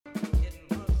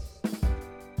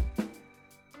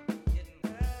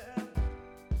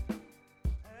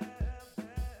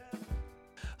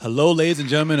Hello, ladies and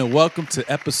gentlemen, and welcome to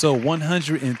episode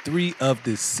 103 of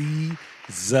the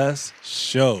Seezus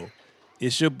Show.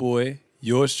 It's your boy,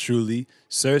 yours truly,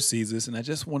 Sir Seezus, and I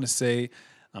just want to say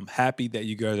I'm happy that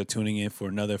you guys are tuning in for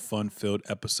another fun-filled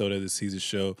episode of the Seezus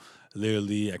Show.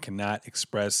 Literally, I cannot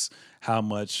express how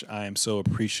much I am so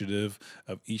appreciative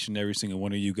of each and every single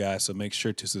one of you guys. So make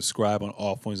sure to subscribe on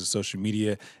all forms of social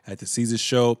media at the Seezus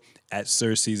Show, at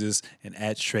Sir Seezus, and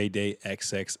at Trade Day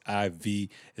XXIV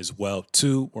as well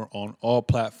too. We're on all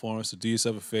platforms, so do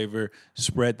yourself a favor,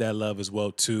 spread that love as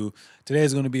well too. Today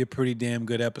is going to be a pretty damn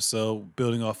good episode,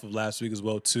 building off of last week as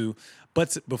well too.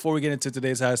 But before we get into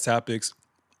today's hottest topics,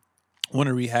 I want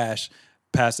to rehash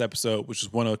past episode, which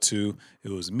was 102. It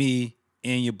was me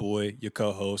and your boy, your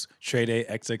co-host, Trey Day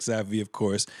XXIV, of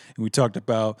course. And we talked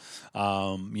about, the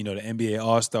NBA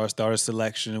All-Star starter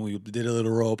selection. We did a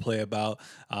little role play about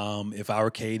if I were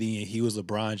KD and he was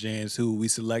LeBron James, who we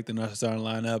select in our starting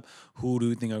lineup, who do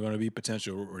we think are going to be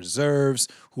potential reserves,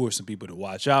 who are some people to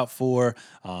watch out for,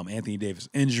 Anthony Davis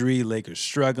injury, Lakers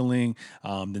struggling,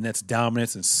 the Nets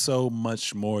dominance, and so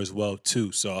much more as well,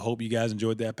 too. So I hope you guys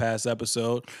enjoyed that past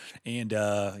episode. And,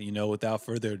 without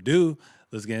further ado,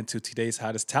 let's get into today's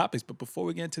hottest topics. But before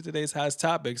we get into today's hottest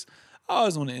topics, I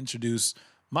always want to introduce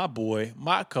my boy,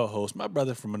 my co-host, my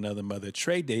brother from another mother,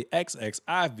 Trey Day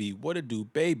XXIV. What it do,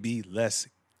 baby? Let's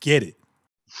get it.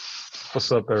 What's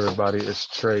up, everybody? It's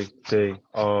Trey Day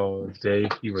all day.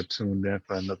 You were tuned in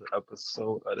for another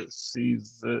episode of the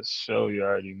Seezus Show. You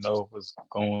already know what's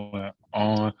going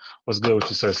on. What's good with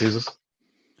you, Sir Caesars?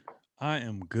 I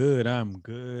am good. I'm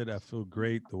good. I feel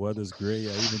great. The weather's great.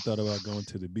 I even thought about going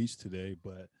to the beach today,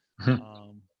 but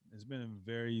it's been a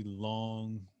very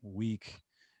long week,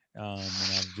 and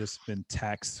I've just been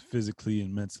taxed physically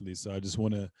and mentally. So I just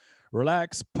want to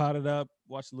relax, pot it up,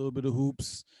 watch a little bit of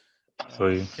hoops, So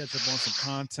you, catch up on some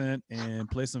content, and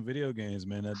play some video games.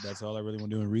 Man, that's all I really want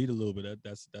to do, and read a little bit.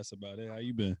 That's about it. How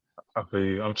you been? I feel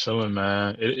you. I'm chilling,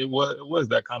 man. It was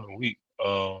that kind of week.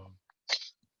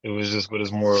 It was just, but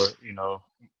it's more,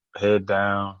 head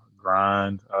down,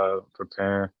 grind,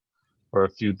 preparing for a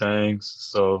few things.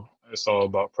 So it's all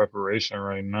about preparation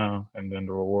right now, and then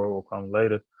the reward will come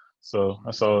later. So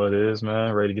that's all it is,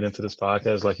 man. Ready to get into this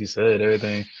podcast, like you said.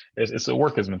 Everything it's a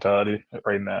worker's mentality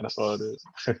right now. That's all it is.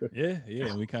 Yeah,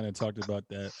 and we kind of talked about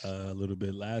that a little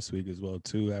bit last week as well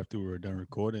too. After we were done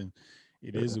recording,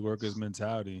 it is a worker's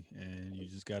mentality, and you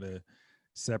just gotta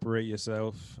separate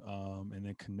yourself and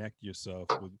then connect yourself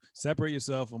with separate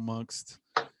yourself amongst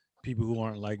people who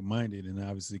aren't like-minded, and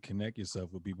obviously connect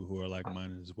yourself with people who are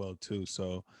like-minded as well too.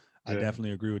 So I Yeah,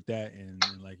 definitely agree with that, and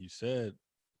like you said,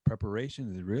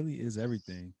 preparation it really is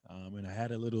everything. And I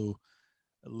had a little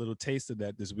taste of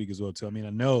that this week as well too. I mean,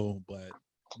 I know, but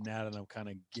now that I'm kind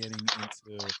of getting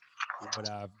into what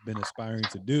I've been aspiring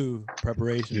to do,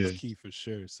 preparation is yeah, key for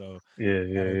sure. So yeah, I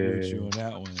yeah, gotta agree yeah, with yeah. you on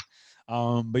that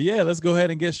one. But yeah, let's go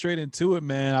ahead and get straight into it,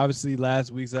 man. Obviously,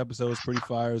 last week's episode was pretty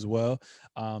fire as well.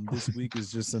 This week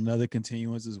is just another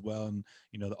continuance as well, and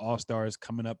the All Star is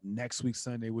coming up next week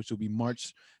Sunday, which will be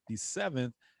March the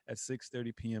 7th at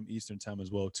 6:30 p.m. Eastern time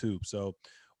as well too. So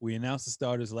we announced the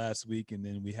starters last week, and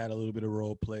then we had a little bit of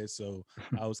role play. So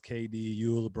I was KD,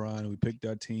 you were LeBron, and we picked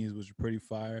our teams, which were pretty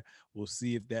fire. We'll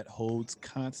see if that holds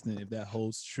constant, if that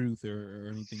holds truth,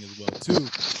 or anything as well too.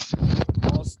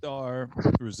 All-star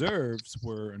reserves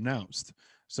were announced.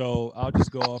 So I'll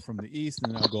just go off from the East,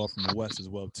 and then I'll go off from the West as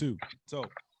well too. So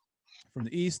from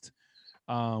the East,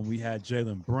 we had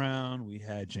Jalen Brown, we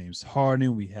had James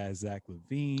Harden, we had Zach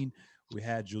Levine, we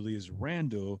had Julius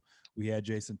Randle, we had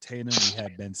Jason Tatum, we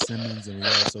had Ben Simmons, and we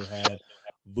also had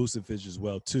Vucevic as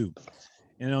well too.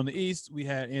 And on the East, we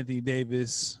had Anthony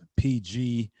Davis,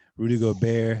 PG, Rudy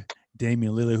Gobert,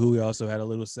 Damian Lillard, who we also had a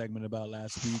little segment about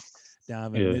last week,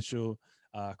 Donovan Yeah. Mitchell,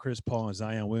 Chris Paul, and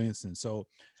Zion Williamson. So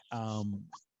um,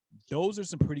 those are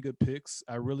some pretty good picks.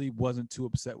 I really wasn't too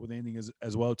upset with anything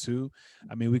as well too.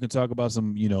 I mean, we can talk about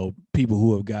some people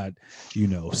who have got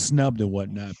snubbed and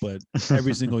whatnot, but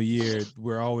every single year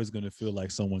we're always going to feel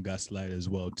like someone got slighted as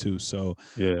well too. So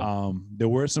Yeah. there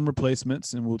were some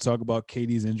replacements, and we'll talk about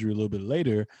KD's injury a little bit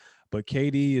later. But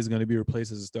KD is going to be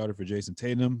replaced as a starter for Jason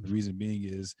Tatum. The reason being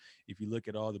is if you look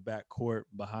at all the backcourt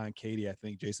behind KD, I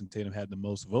think Jason Tatum had the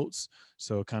most votes.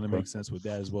 So it kind of Okay. makes sense with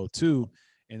that as well too.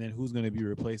 And then who's going to be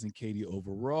replacing KD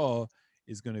overall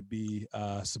is going to be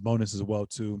Sabonis as well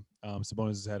too. Sabonis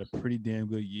has had a pretty damn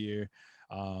good year.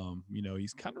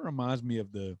 He's kind of reminds me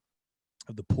of the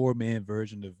poor man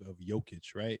version of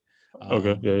Jokic, right?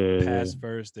 Okay. Yeah. Yeah. Yeah. Pass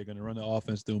first. They're going to run the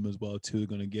offense through him as well too. They're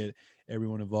going to get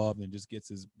everyone involved and just gets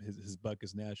his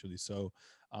buckets naturally. So,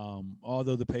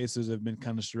 although the Pacers have been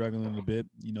kind of struggling a bit,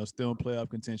 still in playoff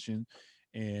contention,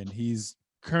 and he's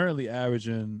currently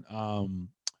averaging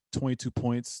 22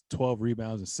 points, 12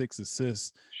 rebounds, and 6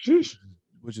 assists, Sheesh.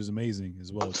 which is amazing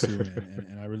as well too,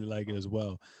 and I really like it as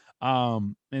well.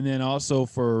 And then also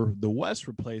for the West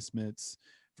replacements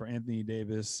for Anthony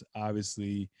Davis,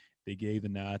 obviously they gave the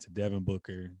nod to Devin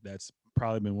Booker. That's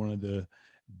probably been one of the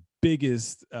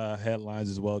biggest headlines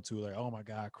as well too. Like, oh my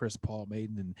God, Chris Paul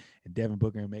made it, and Devin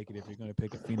Booker make it. If you're going to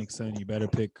pick a Phoenix Sun, you better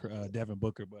pick Devin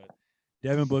Booker. But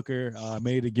Devin Booker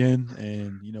made it again,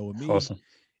 and with me, Awesome.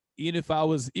 even if I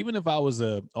was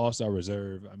a All Star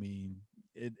reserve, I mean,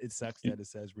 it sucks that it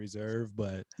says reserve,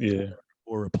 but Yeah.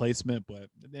 or replacement. But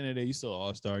at the end of the day, you still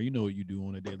All Star. You know what you do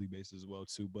on a daily basis as well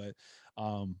too. But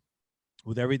um,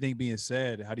 with everything being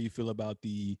said, how do you feel about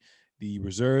the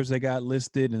reserves that got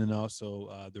listed, and then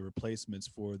also the replacements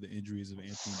for the injuries of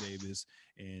Anthony Davis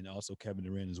and also Kevin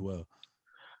Durant as well?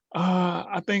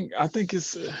 I think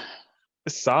it's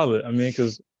solid. I mean,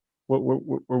 because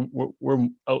where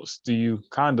else do you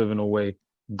kind of in a way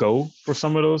go for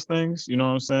some of those things? You know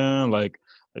what I'm saying? Like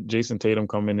Jason Tatum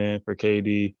coming in for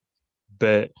KD,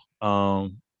 bet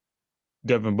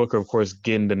Devin Booker, of course,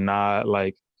 getting the nod.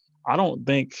 Like I don't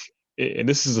think, and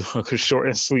this is a short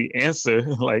and sweet answer,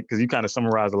 like because you kind of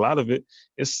summarize a lot of it.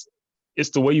 It's it's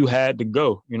the way you had to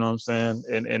go. You know what I'm saying?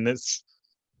 And it's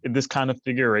this kind of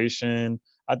figuration.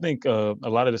 I think a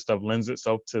lot of this stuff lends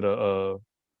itself to the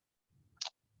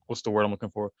what's the word I'm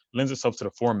looking for? Lends itself to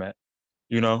the format,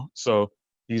 So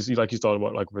he's like you thought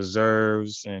about like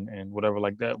reserves and whatever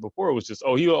like that. Before it was just,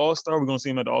 oh, he an all star. We're gonna see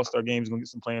him at the All Star games. He's gonna get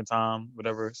some playing time,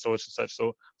 whatever, so such and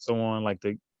such, so on. Like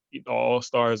the all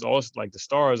stars, all like the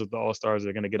stars of the all stars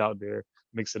are gonna get out there,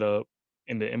 mix it up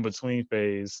in the in between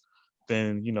phase.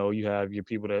 Then you have your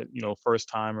people that first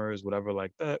timers, whatever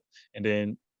like that, and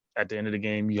then at the end of the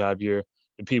game you have your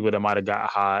the people that might have got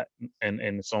hot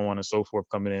and so on and so forth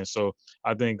coming in. So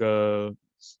I think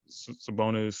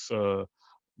Sabonis,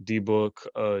 D Book,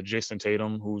 Jason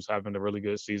Tatum, who's having a really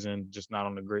good season, just not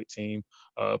on a great team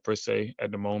per se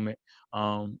at the moment.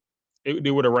 Um,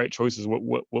 they were the right choices. What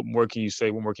more can you say?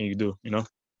 What more can you do?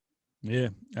 Yeah,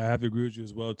 I have to agree with you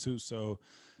as well too. So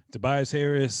Tobias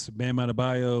Harris, Bam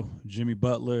Adebayo, Jimmy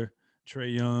Butler, Trey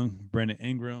Young, Brandon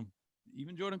Ingram,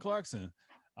 even Jordan Clarkson.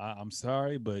 I'm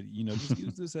sorry, but just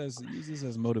use this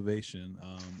as motivation,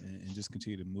 and just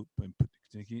continue to move and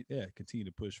continue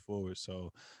to push forward.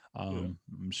 So Yeah,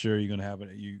 I'm sure you're gonna have it.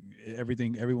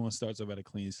 Everyone starts off at a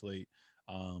clean slate.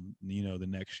 The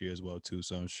next year as well too.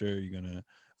 So I'm sure you're gonna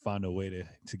find a way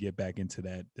to get back into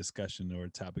that discussion or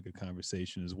topic of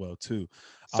conversation as well too.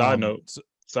 Side note, So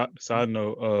side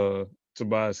note,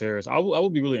 Tobias Harris. I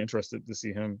would be really interested to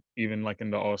see him even like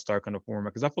in the All Star kind of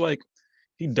format because I feel like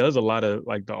he does a lot of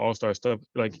like the All Star stuff.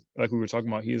 Like we were talking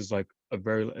about, he is like a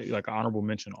very like honorable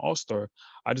mention All Star.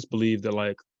 I just believe that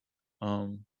like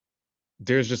um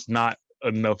there's just not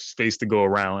enough space to go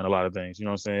around in a lot of things. You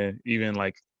know what I'm saying? Even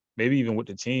like maybe even with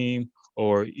the team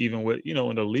or even with in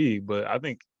the league. But I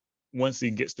think once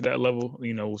he gets to that level,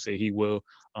 we'll say he will.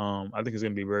 I think it's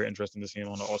gonna be very interesting to see him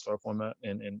on the All Star format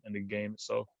and the game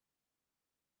itself.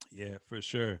 yeah, for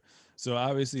sure. So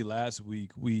obviously last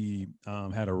week we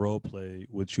had a role play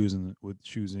with choosing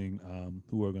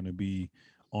who are going to be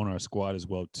on our squad as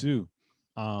well too.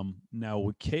 Now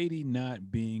with Katie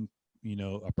not being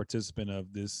a participant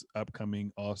of this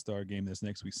upcoming All Star game that's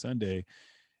next week Sunday,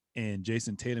 and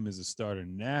Jason Tatum is a starter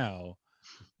now,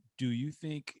 do you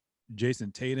think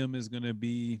Jason Tatum is going to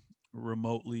be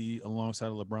remotely alongside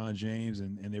of LeBron James,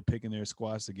 and they're picking their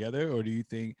squads together? Or do you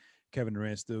think Kevin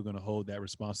Durant's still going to hold that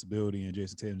responsibility and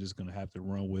Jason Tatum just going to have to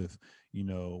run with,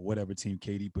 whatever team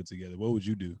KD put together? What would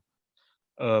you do?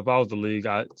 If I was the league,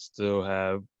 I'd still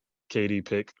have KD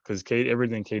pick because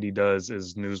everything KD does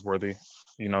is newsworthy.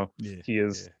 You know, Yeah, he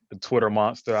is yeah. a Twitter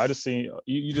monster. I just seen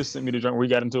you just sent me the joint. We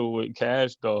got into it with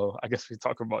Cash, though. I guess we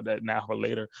talk about that now or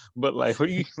later. But like, what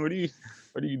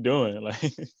are you doing?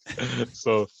 Like,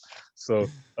 so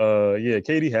yeah,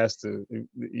 KD has to.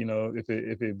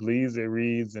 If it bleeds, it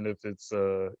reads, and if it's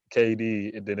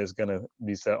KD, then it's gonna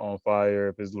be set on fire.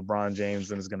 If it's LeBron James,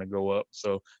 then it's gonna go up.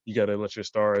 So you got to let your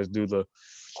stars do the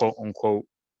quote unquote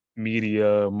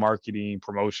media marketing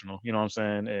promotional, you know what I'm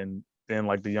saying? And then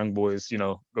like the young boys,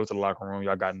 go to the locker room,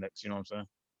 y'all got next, you know what I'm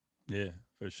saying? Yeah,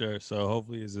 for sure. So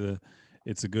hopefully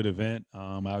it's a good event.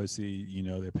 Obviously,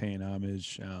 they're paying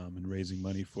homage and raising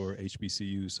money for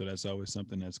HBCU, so that's always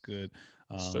something that's good.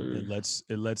 It Sir.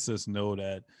 lets us know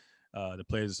that the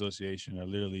Players Association are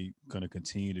literally going to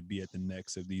continue to be at the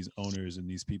necks of these owners and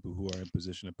these people who are in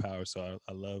position of power. So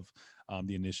I love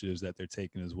the initiatives that they're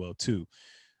taking as well too.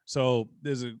 So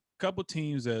there's a couple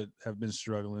teams that have been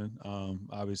struggling.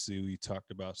 Obviously, we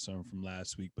talked about some from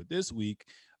last week, but this week,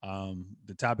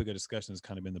 the topic of discussion has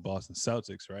kind of been the Boston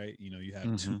Celtics, right? You know, you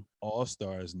have two Hmm. All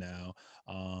Stars now,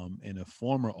 and a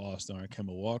former All Star,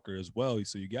 Kemba Walker, as well.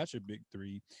 So you got your big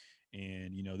three,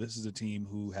 and you know this is a team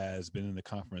who has been in the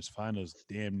conference finals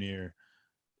damn near,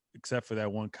 except for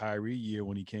that one Kyrie year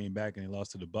when he came back and he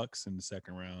lost to the Bucks in the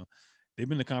second round. They've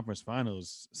been in the conference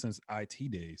finals since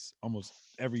IT days, almost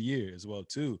every year as well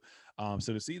too.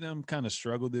 So to see them kind of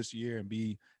struggle this year and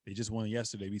they just won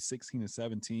yesterday, be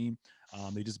 16-17.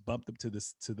 They just bumped up to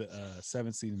the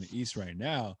seventh seed in the East right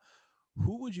now.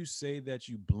 Who would you say that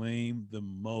you blame the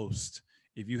most?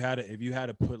 If you had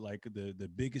to put like the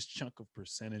biggest chunk of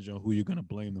percentage on who you're gonna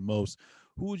blame the most,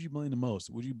 who would you blame the most?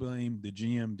 Would you blame the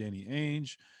GM Danny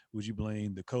Ainge? Would you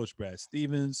blame the coach Brad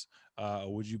Stevens?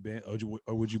 Or would you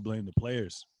blame the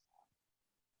players?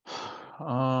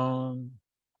 Um,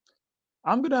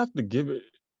 I'm gonna have to give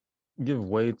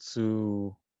way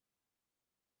to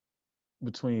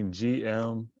between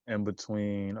GM and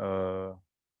between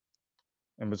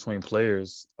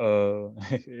players.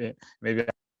 Maybe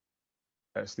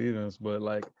at Stevens, but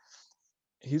like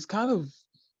he's kind of,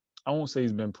 I won't say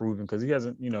he's been proven because he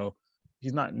hasn't,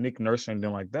 he's not Nick Nurse or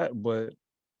anything like that, but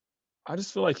I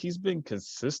just feel like he's been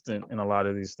consistent in a lot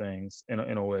of these things in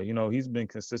a way. He's been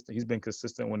consistent. He's been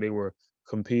consistent when they were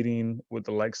competing with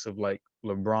the likes of like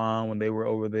LeBron when they were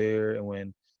over there and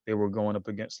when they were going up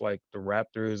against like the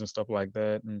Raptors and stuff like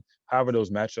that. And however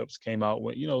those matchups came out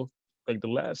when, like the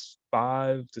last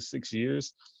 5 to 6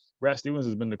 years, Brad Stevens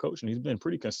has been the coach and he's been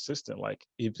pretty consistent. Like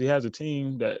if he has a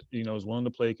team that, is willing to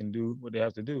play, can do what they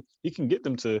have to do, he can get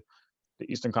them to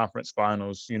the Eastern Conference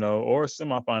Finals, or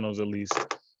semifinals at least.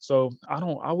 So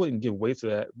I wouldn't give weight to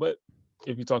that. But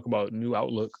if you talk about new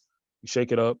outlook, you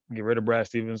shake it up, get rid of Brad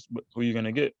Stevens, but who are you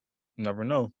gonna get? You never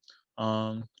know.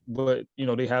 But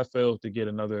they have failed to get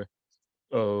another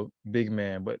big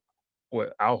man. But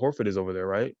what Al Horford is over there,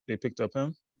 right? They picked up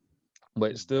him,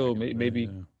 but Back still in the day, maybe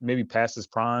yeah. maybe past his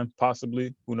prime,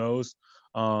 possibly. Who knows?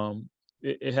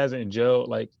 It hasn't gelled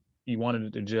like he wanted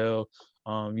it to gel.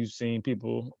 You've seen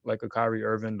people like a Kyrie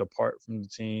Irving depart from the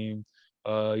team.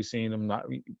 You've seen them not.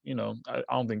 I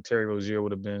don't think Terry Rozier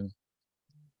would have been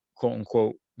quote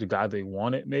unquote the guy they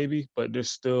wanted, maybe, but they're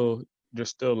still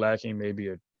lacking maybe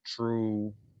a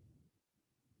true.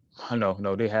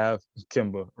 No, they have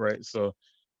Kimba, right? So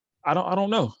I don't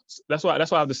know. That's why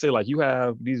I have to say like you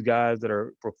have these guys that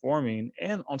are performing,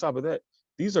 and on top of that,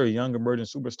 these are young emerging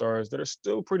superstars that are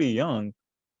still pretty young.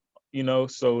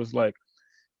 So it's like,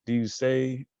 do you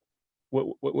say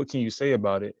what can you say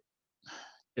about it?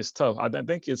 It's tough. I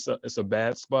think it's a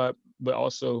bad spot, but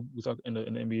also we talk in the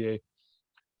NBA.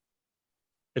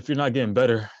 If you're not getting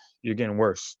better, you're getting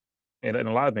worse. And in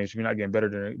a lot of things, if you're not getting better,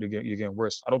 then you're getting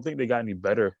worse. I don't think they got any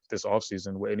better this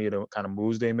offseason with any of the kind of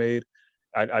moves they made.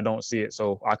 I don't see it.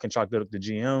 So I can chalk that up to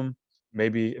GM.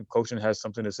 Maybe if coaching has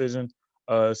something decision.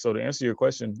 So to answer your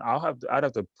question, I'd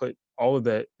have to put all of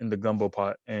that in the gumbo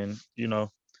pot, and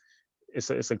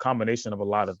it's a combination of a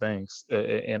lot of things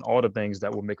and all the things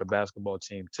that will make a basketball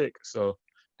team tick. So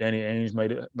Danny Ainge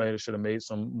made should have made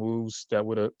some moves that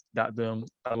would have got them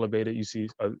elevated. You see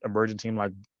a emerging team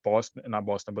like Boston, not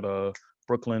Boston, but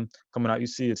Brooklyn coming out. You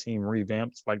see a team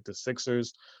revamped like the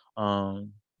Sixers,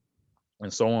 um,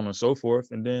 and so on and so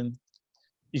forth. And then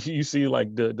you see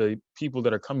like the people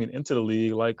that are coming into the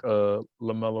league, like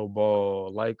Lamelo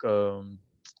Ball, like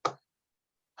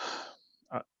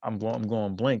I'm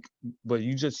going blank, but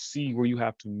you just see where you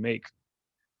have to make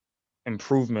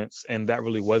improvements, and that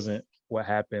really wasn't what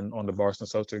happened on the Boston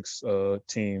Celtics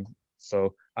team.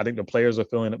 So I think the players are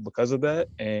feeling it because of that,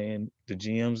 and the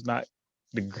GM's not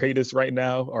the greatest right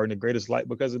now, or in the greatest light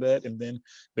because of that. And then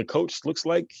the coach looks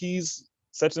like he's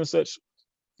such and such,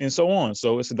 and so on.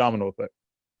 So it's a domino effect.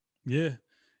 Yeah,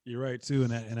 you're right too.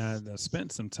 And I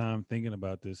spent some time thinking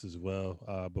about this as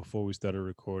well before we started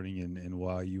recording, and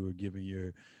while you were giving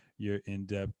your in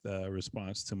depth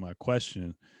response to my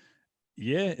question.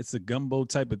 Yeah, it's a gumbo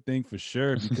type of thing for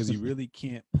sure because you really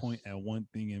can't point at one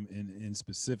thing in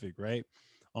specific, right?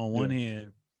 On one Yeah.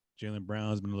 hand, Jalen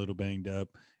Brown's been a little banged up.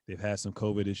 They've had some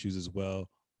COVID issues as well.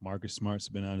 Marcus Smart's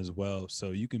been out as well,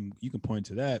 so you can point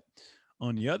to that.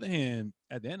 On the other hand,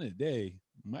 at the end of the day,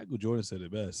 Michael Jordan said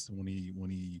it best uh, when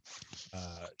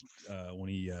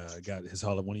he got his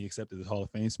when he accepted his Hall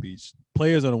of Fame speech.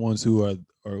 Players are the ones who are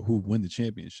or who win the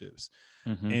championships.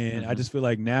 Hmm. And I Hmm. just feel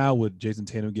like now with Jason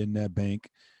Tatum getting that bank,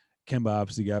 Kemba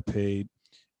obviously got paid,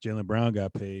 Jalen Brown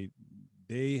got paid.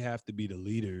 They have to be the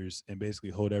leaders and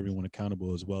basically hold everyone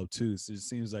accountable as well too. So it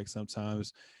seems like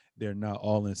sometimes they're not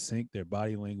all in sync. Their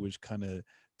body language kind of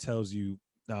tells you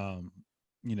um,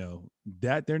 you know,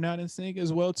 that they're not in sync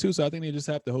as well too. So I think they just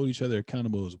have to hold each other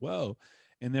accountable as well.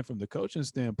 And then from the coaching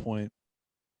standpoint,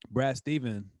 Brad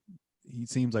Steven, he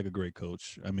seems like a great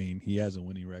coach. I mean, he has a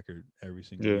winning record every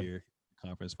single Yeah. year.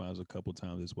 Conference finals a couple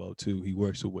times as well too. He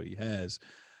works with what he has,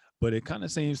 but it kind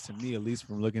of seems to me, at least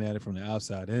from looking at it from the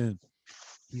outside in,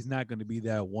 he's not going to be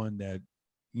that one that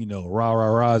rah rah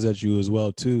rahs at you as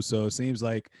well too. So it seems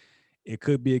like it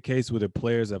could be a case where the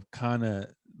players have kind of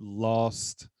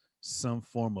lost some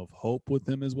form of hope with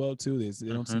him as well too. They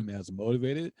don't Mm-hmm. seem as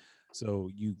motivated. So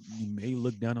you may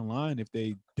look down the line if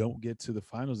they don't get to the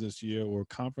finals this year or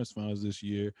conference finals this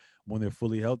year when they're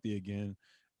fully healthy again,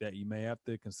 that you may have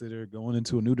to consider going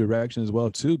into a new direction as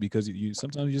well too, because you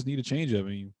sometimes you just need a change up. I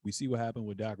mean, we see what happened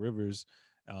with Doc Rivers.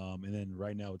 And then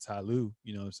right now with Ty Lue,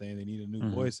 you know what I'm saying? They need a new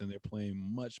Mm-hmm. voice and they're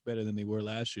playing much better than they were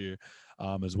last year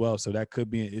as well. So that could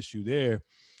be an issue there.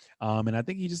 And I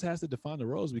think he just has to define the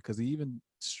roles because he even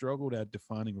struggled at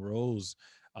defining roles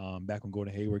back when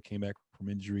Gordon Hayward came back from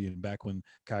injury and back when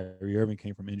Kyrie Irving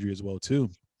came from injury as well too.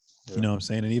 You know Yeah. what I'm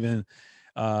saying? And even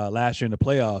last year in the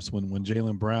playoffs when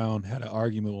Jaylen Brown had an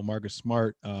argument with Marcus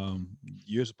Smart,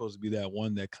 you're supposed to be that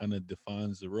one that kind of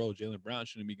defines the role. Jaylen Brown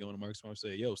shouldn't be going to Marcus Smart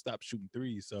and say, "Yo, stop shooting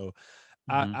threes." So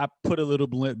Mm-hmm. I put a little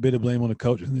bit of blame on the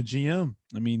coach and the GM.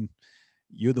 I mean,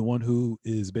 you're the one who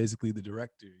is basically the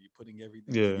director. You're putting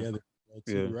everything Yeah. together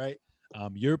too, Yeah. right?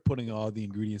 You're putting all the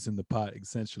ingredients in the pot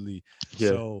essentially. Yeah.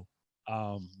 So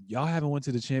y'all haven't went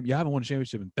to the champ. Y'all haven't won a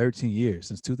championship in 13 years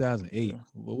since 2008. Yeah.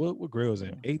 What grade was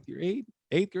Yeah. in?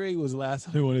 Eighth grade was the last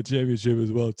time they won a championship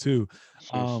as well too.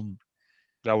 Sheesh. Um,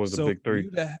 That was the so big for three.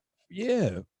 you to,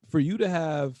 yeah, for you to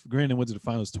have, granted went to the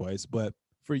finals twice, but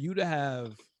for you to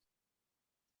have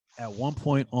at one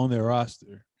point on their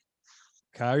roster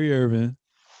Kyrie Irving,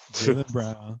 Jaylen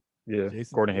Brown, Yeah.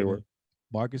 Jason Gordon Hayward. Tatum,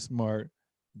 Marcus Smart,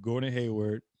 Gordon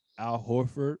Hayward, Al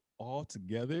Horford all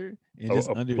together and just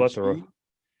A plethora. underachieved.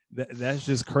 That's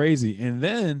just crazy. And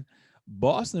then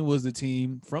Boston was the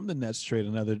team from the Nets trade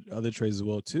and other trades as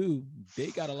well too. They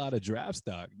got a lot of draft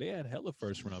stock. They had hella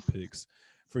first round picks.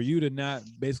 For you to not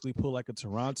basically pull like a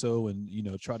Toronto and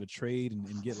try to trade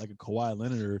and get like a Kawhi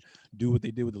Leonard or do what they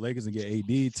did with the Lakers and get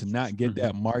AD to not get Mm-hmm.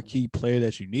 that marquee player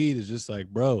that you need is just like,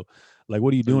 bro, like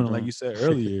what are you What are you doing? And like doing? you said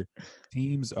earlier,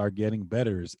 teams are getting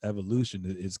better. It's evolution.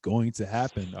 It's going to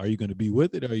happen. Are you going to be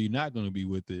with it or are you not going to be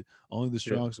with it? Only the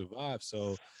Yeah. strong survive.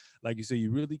 So like you said,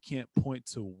 you really can't point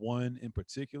to one in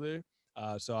particular.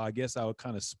 So I guess I would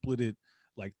kind of split it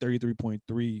like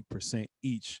 33.3%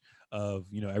 each of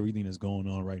everything that's going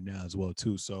on right now as well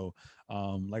too. So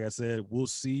like I said, we'll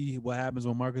see what happens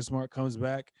when Marcus Smart comes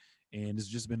back. And it's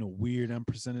just been a weird,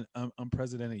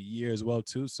 unprecedented year as well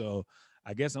too. So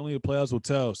I guess only the playoffs will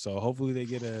tell. So hopefully they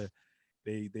get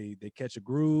they catch a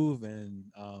groove and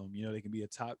they can be a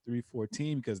top 3-4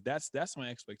 team because that's my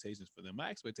expectations for them. My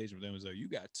expectation for them is that you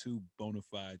got two bona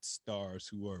fide stars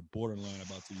who are borderline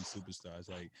about to be superstars.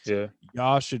 Like Yeah.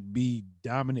 y'all should be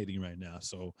dominating right now.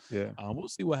 So Yeah. we'll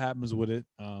see what happens with it.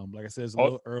 Like I said, it's a Al-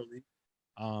 little early.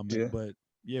 yeah. But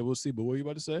yeah, we'll see. But what were you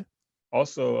about to say?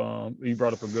 Also, you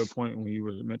brought up a good point when you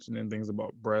were mentioning things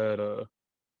about Brad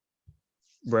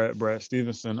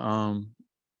Stevenson.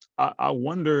 I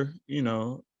wonder,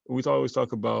 we always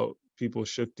talk about people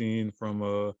shifting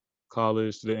from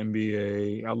college to the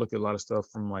NBA. I look at a lot of stuff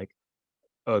from like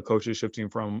coaches shifting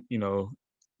from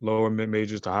lower mid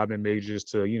majors to high mid majors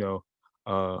to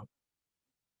uh,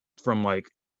 from like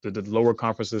the lower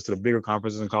conferences to the bigger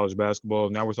conferences in college basketball.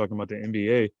 Now we're talking about the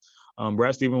NBA.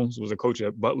 Brad Stevens was a coach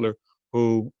at Butler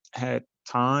who had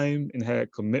time and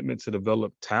had commitment to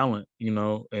develop talent,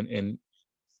 and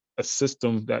a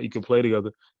system that you can play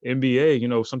together. NBA,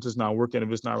 if something's not working,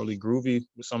 if it's not really groovy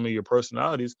with some of your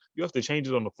personalities, you have to change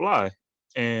it on the fly.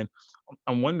 And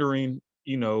I'm wondering,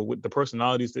 with the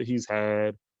personalities that he's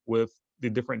had, with the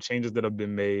different changes that have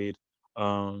been made,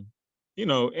 um,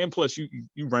 and plus you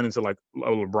run into like a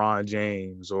LeBron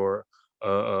James or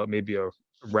maybe a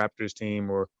Raptors team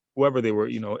or whoever they were,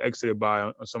 exited by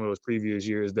on some of those previous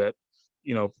years that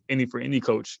any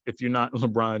coach, if you're not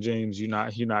LeBron James, you're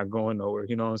not going nowhere.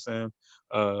 You know what I'm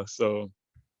saying?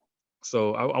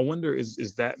 So I wonder is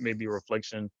that maybe a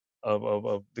reflection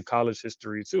of the college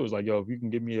history too? It's like, yo, if you can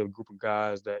give me a group of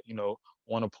guys that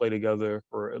want to play together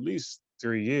for at least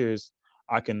 3 years,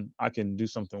 I can do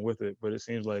something with it. But it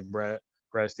seems like Brad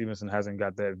Stevenson hasn't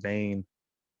got that vein,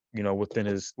 within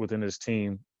his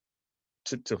team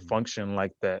to Mhm. function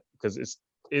like that because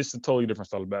it's a totally different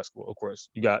style of basketball. Of course,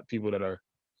 you got people that are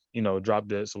drop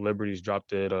dead celebrities, drop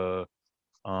dead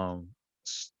um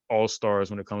all stars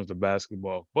when it comes to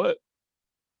basketball. But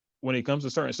when it comes to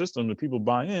certain systems and people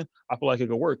buy in, I feel like it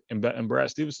could work. And Brad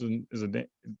Stevenson is a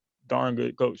darn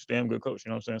good coach, damn good coach. You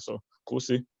know what I'm saying? So we'll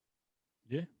see.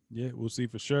 Yeah, yeah, we'll see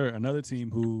for sure. Another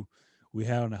team who we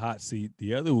had on the hot seat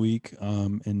the other week,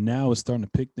 and now is starting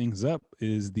to pick things up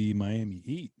is the Miami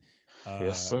Heat.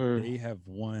 Yes, sir. They have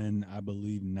won, I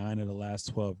believe, 9 of the last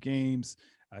 12 games.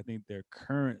 I think they're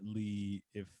currently,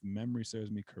 if memory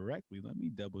serves me correctly, let me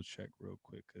double check real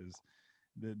quick because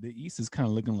the East is kind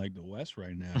of looking like the West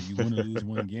right now. You win or lose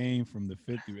one game from the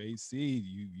fifth through eighth seed,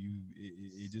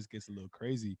 it just gets a little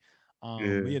crazy. But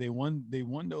Yeah. yeah, they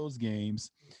won those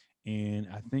games, and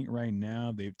I think right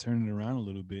now they've turned it around a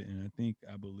little bit, and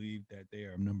I believe that they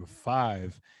are number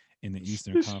 5 in the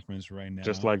Eastern Conference right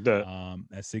Just now, like that.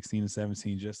 at 16 and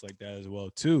 17, just like that as well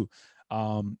too.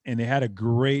 And they had a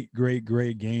great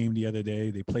game the other day.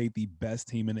 They played the best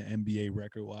team in the NBA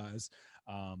record wise.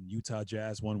 Utah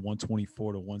Jazz won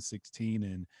 124 to 116,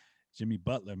 and Jimmy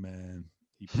Butler, man,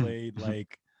 he played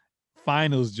like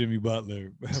finals Jimmy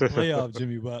Butler, playoff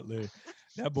Jimmy Butler.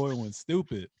 That boy went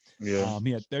stupid. Yeah.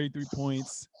 He had 33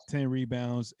 points, 10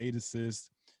 rebounds, 8 assists,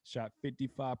 shot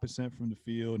 55% from the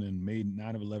field, and made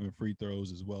 9 of 11 free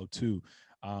throws as well too.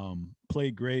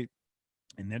 Played great,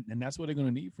 and that's what they're going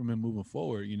to need from him moving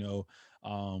forward.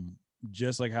 Um,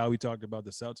 just like how we talked about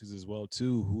the Celtics as well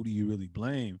too. Who do you really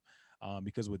blame?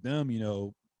 Because with them,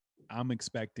 I'm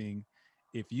expecting,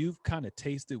 if you've kind of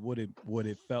tasted what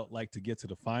it felt like to get to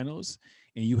the finals,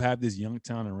 and you have this young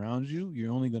talent around you,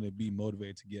 you're only going to be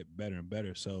motivated to get better and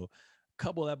better. So a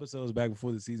couple episodes back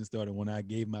before the season started, when I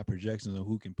gave my projections on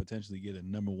who can potentially get a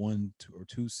number 1 or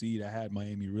 2 seed, I had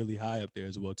Miami really high up there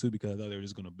as well too, because I thought they were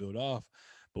just going to build off.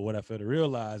 But what I failed to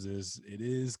realize is it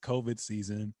is COVID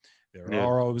season. There Yeah.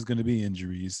 are always going to be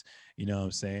injuries, you know what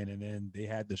I'm saying? And then they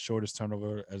had the shortest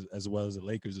turnover as well as the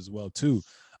Lakers as well too.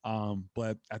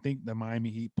 But I think the Miami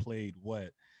Heat played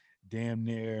what, damn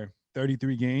near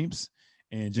 33 games,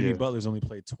 and Jimmy Yeah. Butler's only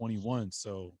played 21.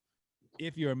 So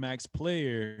if you're a max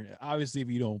player, obviously if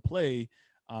you don't play,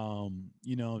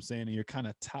 you know what I'm saying, and you're kind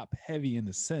of top heavy in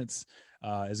the sense,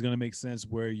 it's going to make sense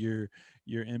where your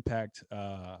impact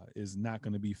is not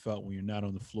going to be felt when you're not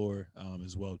on the floor,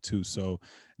 as well too. So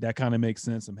that kind of makes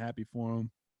sense. I'm happy for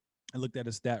him. I looked at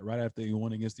a stat right after they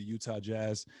won against the Utah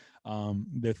Jazz.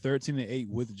 They're 13-8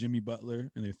 with Jimmy Butler,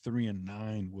 and they're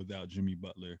 3-9 without Jimmy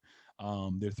Butler.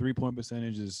 Their 3-point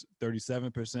percentage is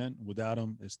 37%. Without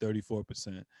him, it's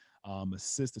 34%.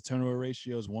 Assist to turnover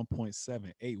ratio is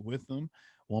 1.78 with them,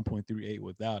 1.38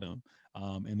 without him.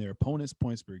 And their opponent's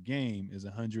points per game is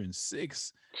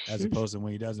 106, as Sheesh. opposed to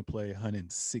when he doesn't play,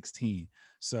 116.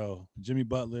 So Jimmy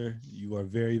Butler, you are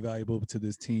very valuable to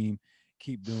this team.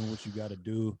 Keep doing what you got to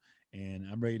do, and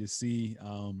I'm ready to see.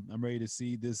 I'm ready to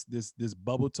see this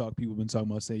bubble talk people have been talking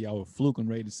about. Say y'all were fluke. I'm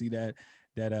ready to see that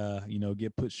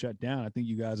get put shut down. I think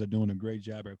you guys are doing a great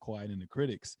job at quieting the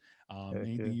critics. Heck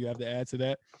Anything yeah. you have to add to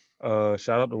that?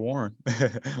 Shout out to Warren.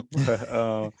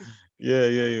 But yeah,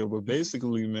 yeah, yeah. But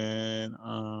basically, man,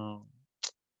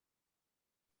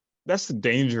 that's a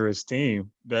dangerous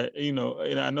team. That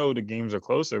and I know the games are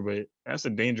closer, but that's a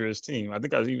dangerous team. I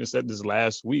think I even said this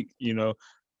last week.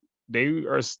 They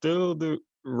are still the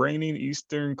reigning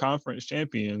Eastern Conference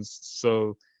champions.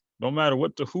 So no matter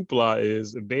what the hoopla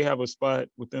is, if they have a spot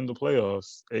within the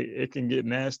playoffs, it can get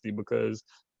nasty because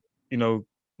you know,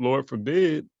 Lord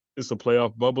forbid, it's a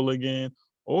playoff bubble again,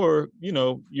 or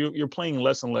you're playing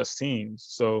less and less teams,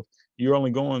 so you're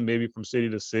only going maybe from city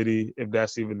to city if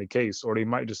that's even the case, or they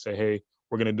might just say, hey,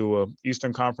 we're going to do a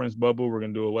Eastern Conference bubble, we're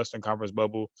going to do a Western Conference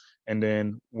bubble, and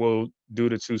then we'll do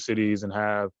the 2 cities and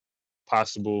have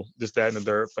possible this, that, and the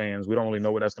third fans. We don't really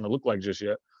know what that's going to look like just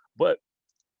yet, but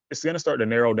it's going to start to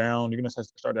narrow down. You're going to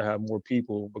start to have more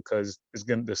people because it's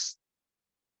going to this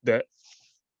that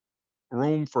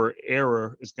room for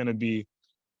error is going to be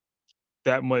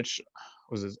that much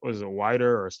was it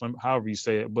wider or slim, however you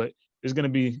say it, but there's going to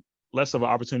be less of an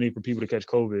opportunity for people to catch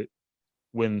COVID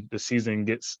when the season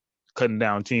gets cutting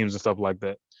down teams and stuff like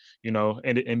that. And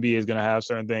the NBA is going to have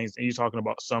certain things. And you're talking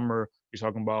about summer, you're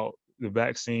talking about the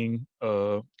vaccine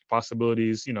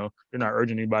possibilities. They're not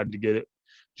urging anybody to get it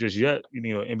just yet.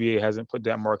 NBA hasn't put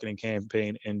that marketing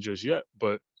campaign in just yet,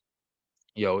 but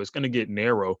it's going to get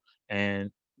narrow. And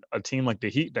a team like the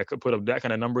Heat that could put up that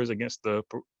kind of numbers against the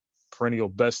perennial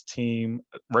best team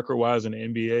record wise in the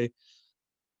NBA,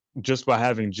 just by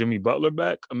having Jimmy Butler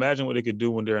back, imagine what they could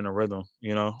do when they're in a rhythm.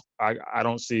 I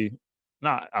don't see,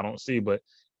 not I don't see, but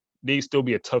they still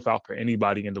be a tough out for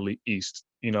anybody in the league East.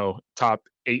 Top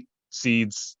 8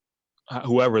 seeds,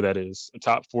 whoever that is,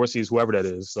 top 4 seeds, whoever that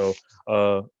is. So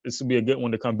this would be a good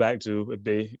one to come back to if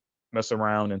they mess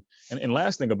around. And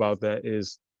last thing about that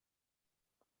is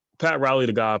Pat Riley,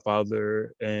 the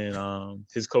Godfather, and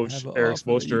his I have coach an Eric offer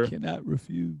that you Spoelstra. cannot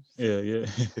refuse. Yeah, yeah.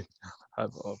 I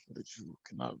have an offer that you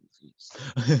cannot refuse.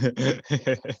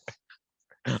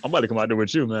 I'm about to come out there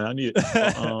with you, man. I need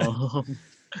it.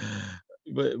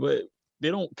 But they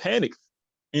don't panic.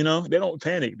 They don't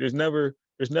panic. There's never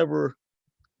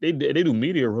they do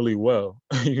media really well.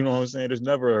 You know what I'm saying? There's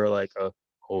never like a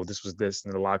oh this was this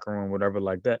in the locker room, whatever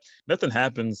like that. Nothing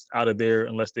happens out of there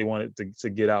unless they want it to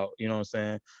get out. You know what I'm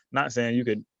saying? Not saying you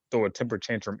could throw a temper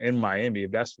tantrum in Miami.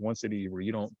 If that's one city where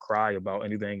you don't cry about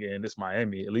anything and it's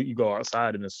Miami, at least you go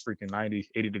outside and it's freaking 90,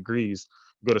 80 degrees.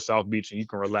 Go to South Beach and you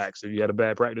can relax. If you had a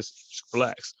bad practice, just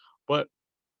relax. But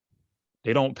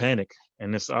they don't panic.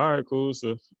 And it's all right, cool.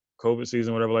 So COVID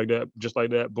season, whatever like that. Just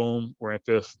like that, boom, we're in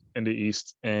fifth in the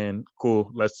East. And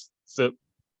cool, let's sip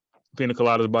pina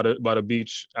coladas by the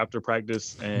beach after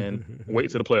practice and wait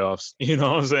to the playoffs. You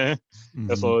know what I'm saying?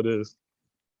 That's Mhm. all it is.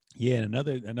 Yeah, and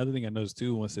another thing I noticed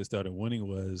too once they started winning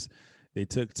was they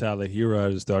took Tyler Hero out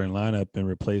of the starting lineup and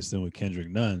replaced him with Kendrick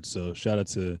Nunn. So shout out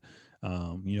to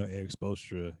Eric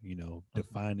Spoelstra,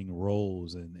 defining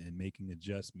roles and making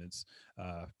adjustments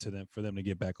to them for them to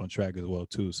get back on track as well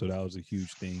too. So that was a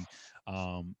huge thing.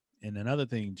 And another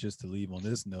thing, just to leave on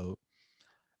this note,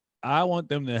 I want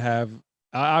them to have.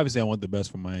 Obviously, I want the best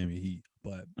for Miami Heat,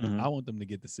 but Mm-hmm. I want them to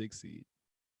get the 6th seed.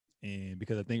 And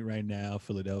because I think right now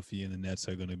Philadelphia and the Nets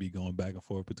are going to be going back and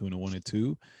forth between the 1 and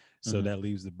 2, so Mm-hmm. that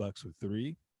leaves the Bucks with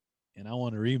 3. And I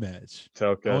want a rematch. I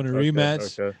Okay, want a okay,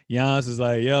 rematch. okay. Giannis is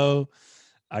like, yo,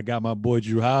 I got my boy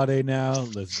Drew Holiday now.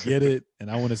 Let's get it. And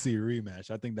I want to see a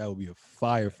rematch. I think that would be a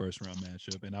fire first round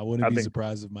matchup. And I wouldn't I be think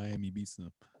surprised if Miami beats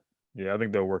them. yeah, I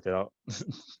think they'll work it out. I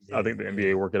Yeah, think the NBA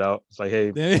yeah. work it out. It's like,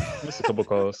 hey, miss a couple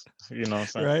calls. You know what I'm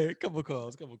saying? Right? Couple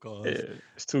calls, couple calls. Yeah,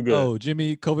 it's too good. Oh,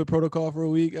 Jimmy, COVID protocol for a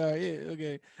week. All right, yeah,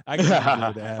 okay. I can envision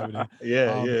that happening. Yeah, yeah,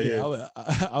 But yeah,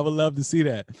 yeah. I would love to see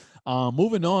that.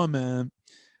 Moving on, man.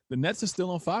 The Nets are still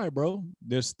on fire, bro.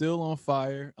 They're still on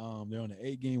fire. They're on an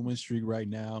 8-game win streak right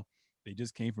now. They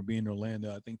just came from being in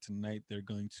Orlando. I think tonight they're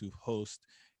going to host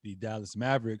the Dallas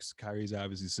Mavericks. Kyrie's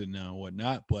obviously sitting down and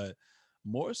whatnot, but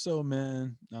more so,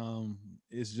 man,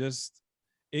 it's just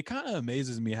it kind of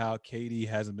amazes me how KD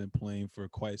hasn't been playing for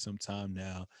quite some time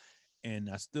now, and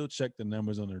I still check the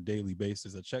numbers on a daily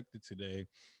basis. I checked it today.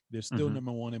 They're still Mm-hmm.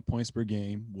 number 1 in points per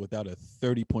game without a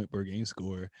 30-point per game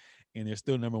score, and they're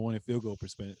still number 1 in field goal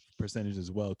percentage as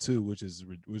well too, which is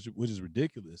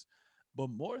ridiculous. But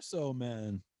more so,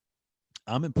 man,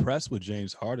 I'm impressed with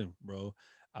James Harden, bro.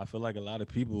 I feel like a lot of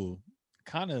people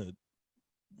kind of,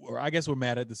 or I guess we're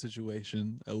mad at the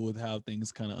situation with how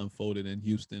things kind of unfolded in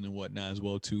Houston and whatnot as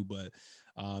well too. But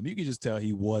you can just tell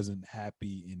he wasn't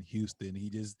happy in Houston. He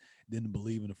just didn't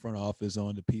believe in the front office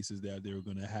on the pieces that they were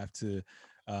going to have to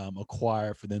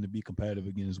acquire for them to be competitive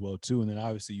again as well too. And then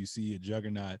obviously you see a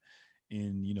juggernaut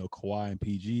in Kawhi and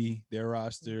PG their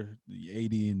roster, the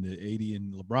AD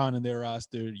and LeBron in their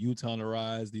roster, Utah on the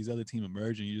rise, these other team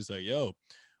emerging. You're just like, yo,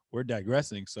 we're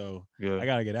digressing. So Yeah, I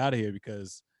gotta get out of here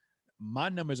because my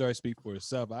numbers already speak for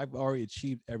itself. I've already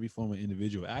achieved every form of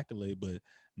individual accolade, but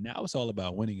now it's all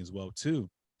about winning as well too.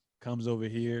 Comes over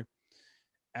here,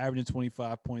 averaging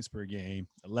 25 points per game,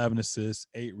 11 assists,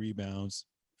 8 rebounds,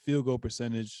 field goal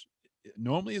percentage.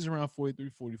 Normally is around 43,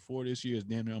 44. This year is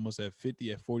damn near almost at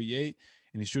 50 at 48,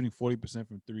 and he's shooting 40%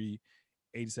 from three,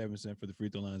 87% for the free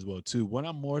throw line as well too. What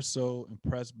I'm more so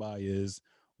impressed by is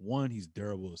one, he's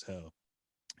durable as hell.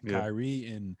 yeah. Kyrie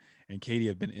and Katie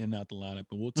have been in and out the lineup,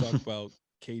 and we'll talk about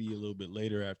Katie a little bit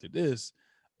later after this.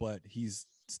 But he's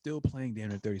still playing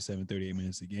down at 37, 38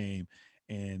 minutes a game,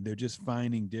 and they're just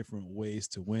finding different ways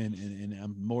to win. And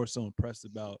I'm more so impressed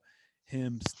about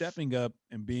him stepping up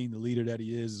and being the leader that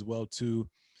he is as well too,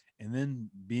 and then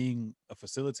being a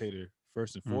facilitator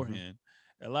first and Mm-hmm. forehand.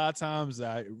 A lot of times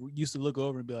I used to look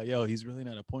over and be like, yo, he's really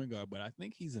not a point guard, but I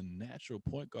think he's a natural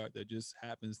point guard that just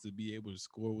happens to be able to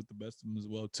score with the best of them as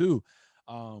well, too.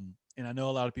 And I know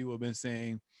a lot of people have been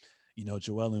saying,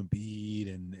 Joel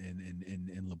Embiid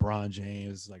and LeBron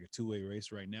James is like a two-way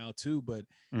race right now, too. But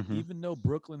Mm-hmm. even though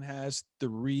Brooklyn has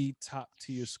 3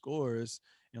 top-tier scorers,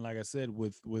 and like I said,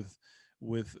 with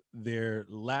their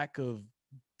lack of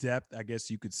depth, I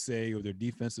guess you could say, or their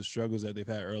defensive struggles that they've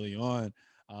had early on,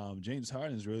 James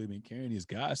Harden has really been carrying these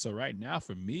guys. So right now,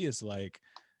 for me, it's like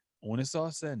when it's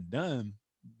all said and done,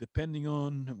 depending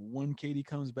on when Katie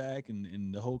comes back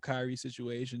and the whole Kyrie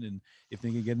situation, and if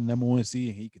they can get a number 1 seed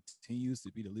and he continues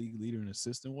to be the league leader in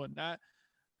assists and whatnot,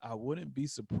 I wouldn't be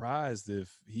surprised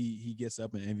if he gets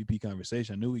up in MVP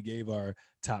conversation. I knew we gave our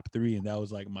top 3, and that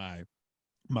was like my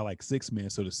like 6 man,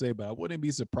 so to say. But I wouldn't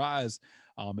be surprised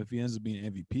if he ends up being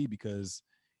MVP because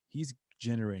he's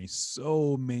generating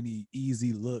so many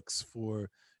easy looks for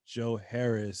Joe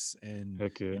Harris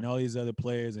Heck yeah. and all these other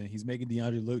players, and he's making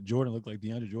Jordan look like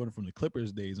DeAndre Jordan from the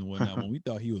Clippers days and whatnot when we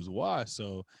thought he was washed.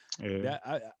 So Yeah.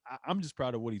 that I'm just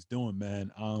proud of what he's doing,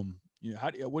 man. What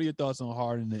are your thoughts on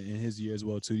Harden in his year as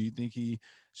well too? Do you think he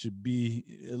should be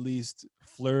at least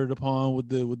flirted upon with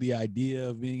the idea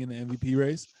of being in the MVP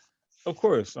race? Of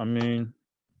course. I mean,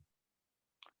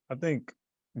 I think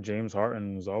James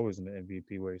Harden is always in the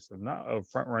MVP race. If not a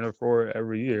front runner for it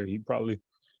every year, he probably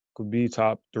could be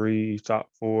top three, top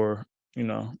four,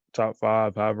 top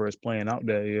five, however it's playing out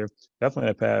that year.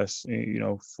 Definitely the past,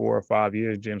 4 or 5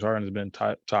 years, James Harden has been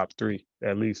top three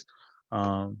at least.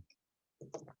 Um,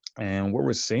 and what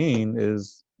we're seeing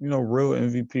is, real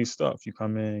MVP stuff. You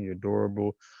come in, you're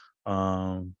durable,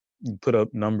 you put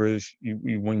up numbers,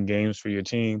 you win games for your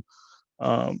team.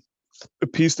 Um, a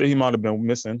piece that he might have been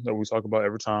missing that we talk about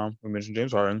every time we mention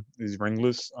James Harden is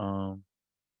ringless.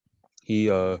 He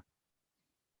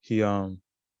he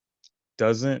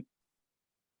doesn't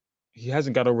he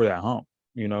hasn't got over that hump.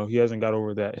 He hasn't got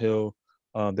over that hill.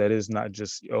 That is not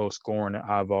just scoring at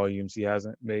high volumes. He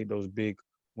hasn't made those big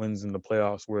wins in the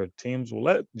playoffs where teams will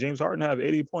let James Harden have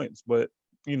 80 points, but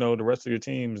the rest of your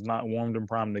team is not warmed and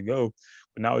primed to go.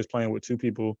 But now he's playing with two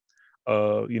people,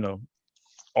 uh, you know,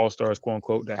 all stars, quote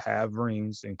unquote, that have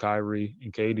rings in Kyrie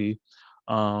and KD,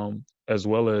 as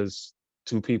well as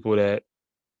two people that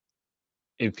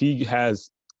if he has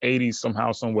 80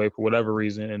 somehow, some way, for whatever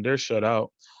reason, and they're shut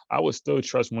out, I would still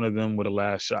trust one of them with a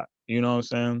last shot. You know what I'm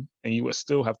saying? And you would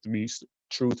still have to be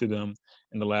true to them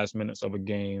in the last minutes of a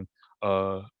game,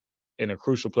 uh, in a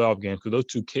crucial playoff game, because those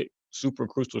two kick super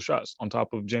crucial shots on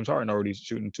top of James Harden already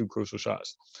shooting two crucial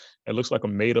shots. It looks like a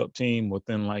made up team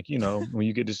within, like, when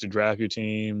you get just to draft your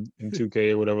team in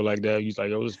 2K or whatever like that, you're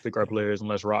like, oh, let's pick our players and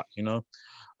let's rock, it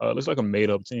looks like a made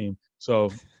up team.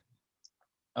 But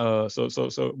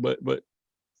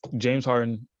James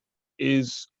Harden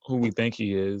is who we think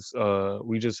he is.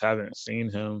 We just haven't seen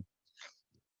him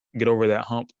get over that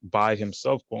hump by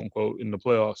himself, quote unquote, in the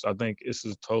playoffs. I think this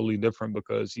is totally different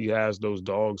because he has those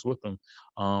dogs with him,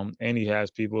 and he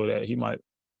has people that he might,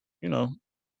 you know,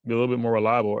 be a little bit more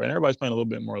reliable, and everybody's playing a little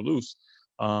bit more loose.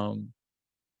 Um,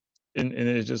 and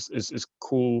it's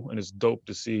cool and it's dope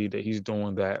to see that he's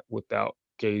doing that without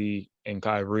KD and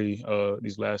Kyrie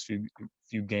these last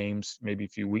few games, maybe a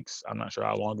few weeks. I'm not sure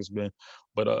how long it's been,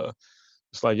 but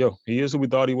it's like, yo, he is who we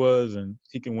thought he was, and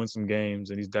he can win some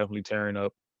games, and he's definitely tearing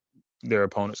up their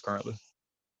opponents currently.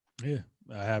 Yeah,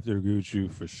 I have to agree with you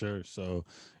for sure. So,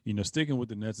 sticking with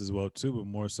the Nets as well too, but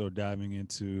more so diving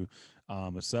into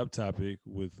a subtopic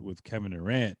with Kevin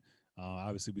Durant.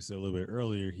 Obviously, we said a little bit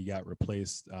earlier he got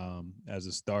replaced as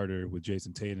a starter with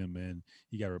Jason Tatum, and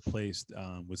he got replaced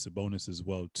with Sabonis as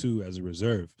well too as a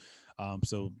reserve.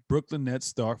 So, Brooklyn Nets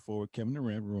star forward Kevin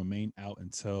Durant will remain out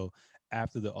until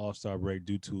after the All Star break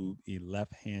due to a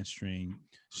left hamstring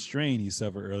strain he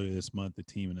suffered earlier this month. The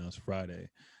team announced Friday.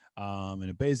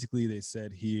 And basically, they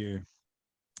said here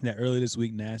that earlier this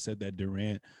week, Nash said that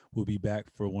Durant will be back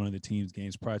for one of the team's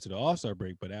games prior to the All Star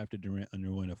break. But after Durant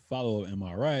underwent a follow up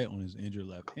MRI on his injured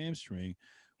left hamstring,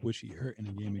 which he hurt in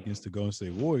a game against the Golden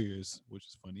State Warriors, which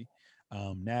is funny,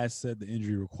 Nash said the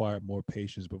injury required more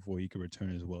patience before he could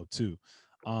return as well too.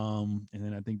 And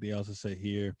then I think they also said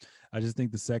here, I just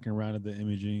think the second round of the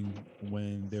imaging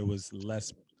when there was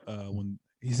less, when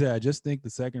he said, I just think the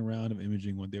second round of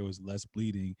imaging when there was less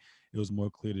bleeding, it was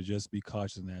more clear to just be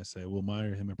cautious in that. Say we'll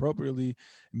monitor him appropriately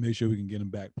and make sure we can get him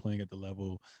back playing at the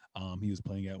level he was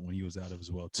playing at when he was out of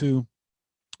as well too.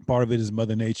 Part of it is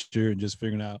Mother Nature and just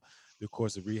figuring out the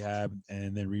course of rehab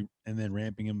and then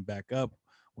ramping him back up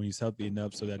when he's healthy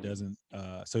enough so that doesn't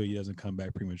so he doesn't come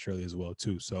back prematurely as well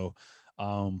too. So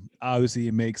obviously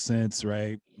it makes sense,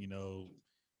 right?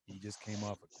 He just came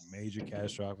off a major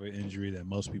catastrophic injury that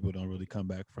most people don't really come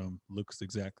back from. Looks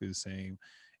exactly the same,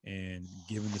 and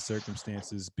given the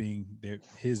circumstances, being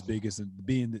his biggest,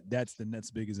 that's the Nets'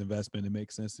 biggest investment, it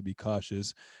makes sense to be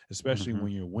cautious, especially Hmm.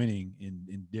 when you're winning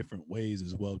in different ways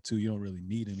as well too. You don't really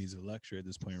need him; he's a luxury at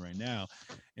this point right now.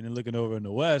 And then looking over in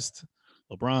the West,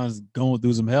 LeBron's going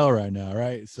through some hell right now,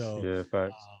 right? So. Yeah,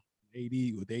 facts.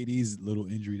 AD with AD's little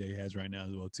injury that he has right now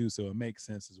as well too, so it makes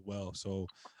sense as well. So,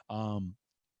 um,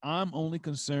 I'm only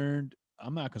concerned.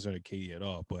 I'm not concerned with KD at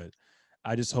all, but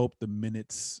I just hope the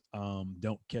minutes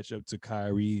don't catch up to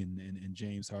Kyrie and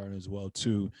James Harden as well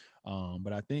too.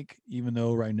 But I think even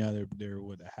though right now they're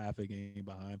with a half a game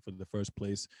behind for the first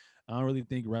place, I don't really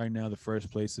think right now the first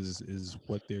place is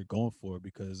what they're going for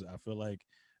because I feel like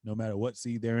no matter what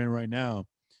seed they're in right now,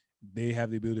 they have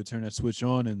the ability to turn that switch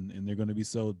on and they're going to be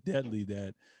so deadly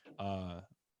that uh,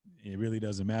 it really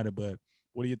doesn't matter. But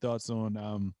what are your thoughts on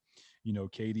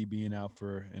KD being out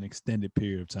for an extended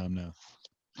period of time now?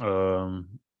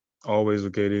 Um, always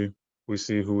with KD, we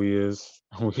see who he is.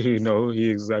 We know he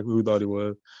exactly who we thought he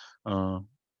was. Uh,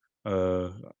 uh,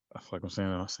 I feel like I'm saying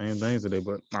the same things today,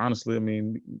 but honestly, I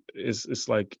mean, it's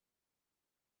like,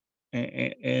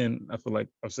 and I feel like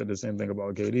I've said the same thing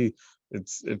about KD.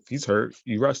 It's if he's hurt,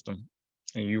 you rest him,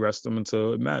 and you rest him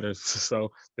until it matters.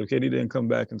 So if KD didn't come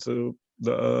back into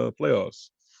the playoffs,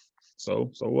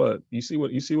 so what? You see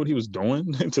what he was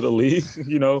doing into the league,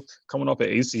 coming off an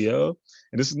ACL.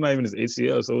 And this is not even his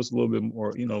ACL, so it's a little bit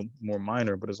more, more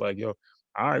minor, but it's like, yo,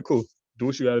 all right, cool. Do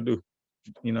what you gotta do,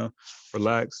 you know,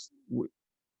 relax.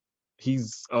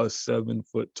 He's a 7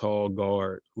 foot tall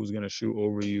guard who's gonna shoot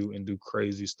over you and do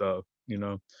crazy stuff.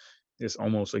 It's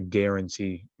almost a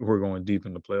guarantee we're going deep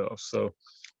in the playoffs. So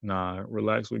nah,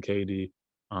 relax with KD.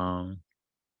 Um,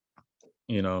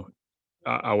 you know,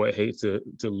 I would hate to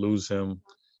lose him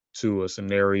to a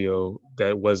scenario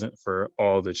that wasn't for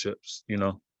all the chips.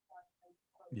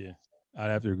 Yeah, I'd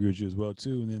have to agree with you as well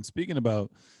too. And then speaking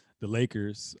about the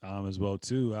Lakers as well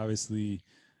too, obviously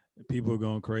people are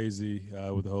going crazy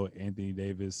with the whole Anthony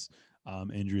Davis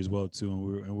injury as well too.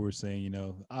 And we were saying,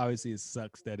 obviously it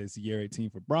sucks that it's year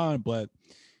 18 for Bron, but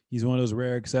he's one of those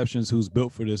rare exceptions who's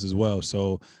built for this as well.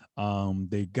 So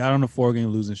they got on a 4-game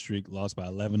losing streak, lost by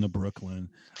 11 to Brooklyn,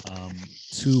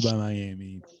 2 by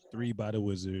Miami, 3 by the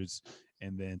Wizards,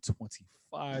 and then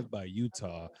 25 by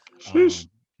Utah. Sheesh. Um,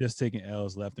 just taking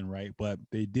L's left and right, but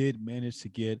they did manage to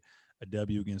get a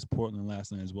W against Portland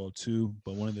last night as well too.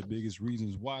 But one of the biggest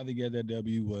reasons why they got that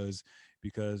W was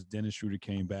because Dennis Schroeder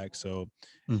came back. So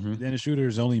Hmm. Dennis Schroeder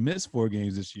has only missed 4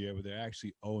 games this year, but they're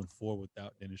actually 0-4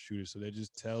 without Dennis Schroeder. So that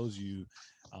just tells you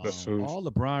That's huge. all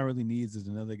LeBron really needs is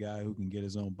another guy who can get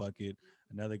his own bucket,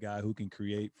 another guy who can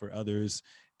create for others,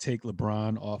 take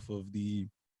LeBron off of the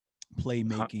Hot.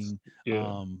 playmaking,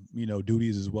 Yeah.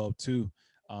 duties as well too.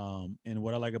 And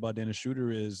what I like about Dennis Schroeder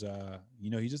is,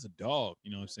 he's just a dog.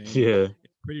 You know what I'm saying? Yeah.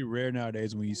 It's pretty rare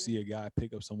nowadays when you see a guy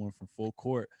pick up someone from full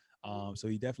court. So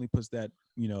he definitely puts that,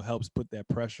 helps put that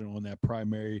pressure on that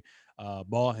primary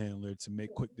ball handler to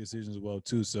make quick decisions as well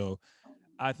too. So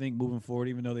I think moving forward,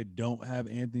 even though they don't have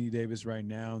Anthony Davis right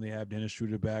now and they have Dennis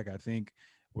Schroeder back, I think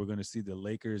we're going to see the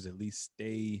Lakers at least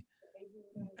stay.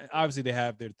 Obviously, they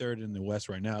have their third in the West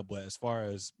right now, but as far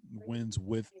as wins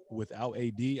without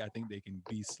AD, I think they can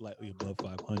be slightly above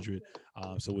 500.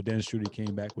 So with Dennis Schroeder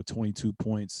came back with 22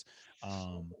 points,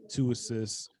 2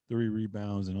 assists, 3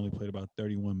 rebounds, and only played about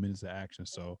 31 minutes of action.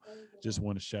 So just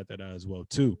want to shout that out as well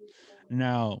too.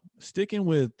 Now sticking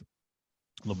with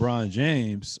LeBron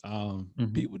James, Hmm.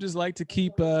 people just like to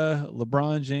keep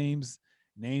LeBron James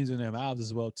names in their mouths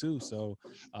as well too. So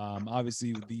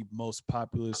obviously the most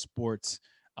popular sports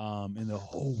in the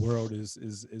whole world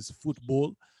is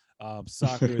football,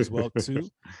 soccer as well too.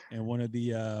 And one of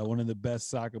the best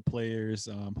soccer players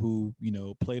who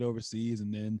played overseas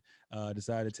and then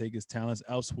decided to take his talents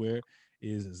elsewhere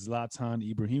is Zlatan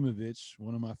Ibrahimovic,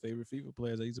 one of my favorite FIFA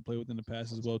players I used to play with in the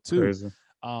past as well too. Crazy.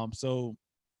 So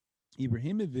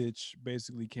Ibrahimovic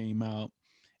basically came out,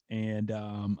 and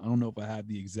I don't know if I have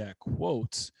the exact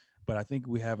quotes, but I think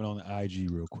we have it on the IG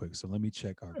real quick. So let me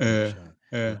check our group Yeah. chat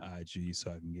in Yeah. the IG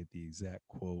so I can get the exact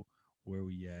quote. Where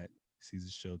we at? Season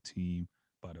show team.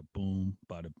 Bada boom,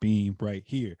 bada beam, right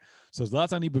here. So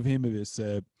Zlatan Ibrahimovic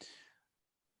said,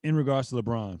 in regards to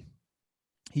LeBron,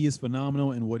 he is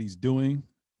phenomenal in what he's doing,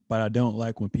 but I don't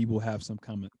like when people have some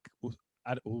comment.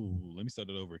 Let me start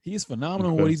it over. He is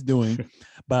phenomenal in what Okay. he's doing,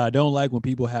 but I don't like when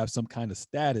people have some kind of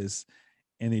status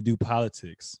and they do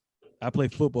politics. I play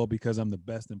football because I'm the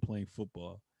best in playing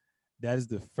football. That is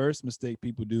the first mistake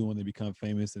people do when they become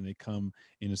famous and they come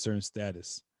in a certain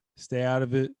status. Stay out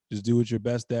of it. Just do what you're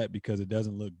best at because it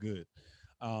doesn't look good.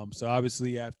 So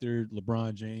obviously, after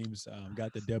LeBron James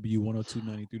got the W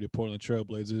 102.93 through the Portland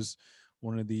Trailblazers,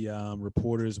 one of the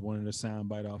reporters wanted a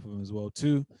soundbite off of him as well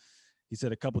too. He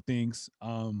said a couple things.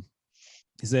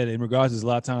 He said in regards to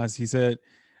Zlatan, he said,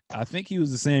 I think he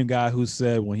was the same guy who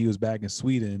said when he was back in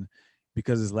Sweden,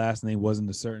 because his last name wasn't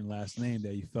a certain last name,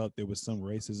 that he felt there was some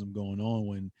racism going on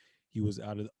when he was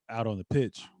out on the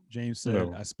pitch. James said,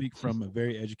 No. I speak from a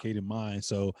very educated mind,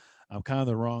 so I'm kind of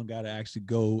the wrong guy to actually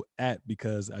go at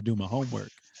because I do my homework.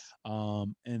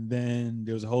 And then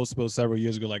there was a whole spill several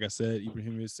years ago. Like I said,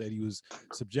 Ibrahimovic said he was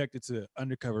subjected to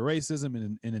undercover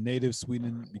racism in a native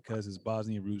Sweden because his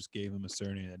Bosnian roots gave him a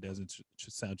surname that doesn't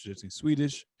sound traditionally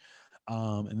Swedish.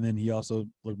 And then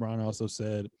LeBron also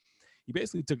said, he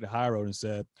basically took the high road and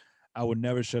said, I would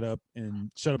never shut up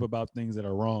about things that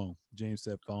are wrong. James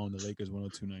said, following the Lakers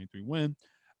 102-93 win,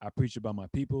 I preach about my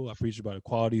people. I preach about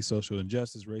equality, social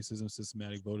injustice, racism,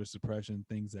 systematic voter suppression,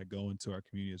 things that go into our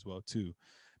community as well too.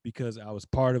 Because I was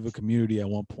part of a community at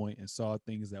one point and saw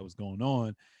things that was going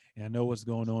on. And I know what's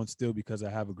going on still because I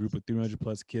have a group of 300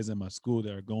 plus kids in my school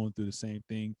that are going through the same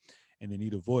thing and they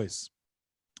need a voice.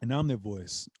 And I'm their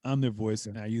voice. I'm their voice.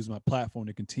 Yeah. And I use my platform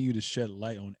to continue to shed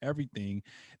light on everything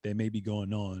that may be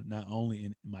going on, not only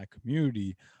in my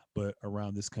community, but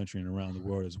around this country and around the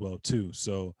world as well, too.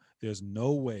 So there's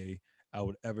no way I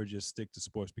would ever just stick to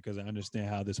sports because I understand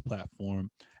how this platform,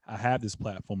 I have this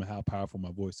platform and how powerful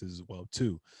my voice is as well,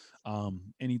 too.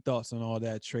 Any thoughts on all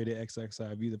that? Trader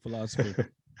XXIV, the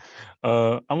philosopher?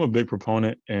 I'm a big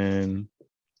proponent in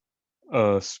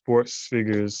sports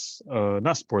figures,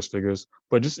 not sports figures,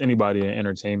 but just anybody in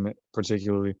entertainment,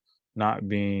 particularly not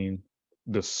being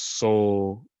the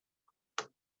sole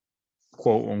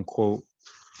quote unquote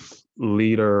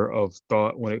leader of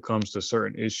thought when it comes to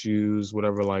certain issues,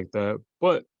 whatever like that.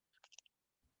 But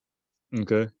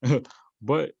okay.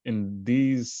 But in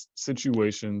these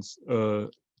situations,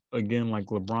 again, like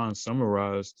LeBron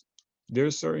summarized,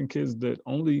 there's certain kids that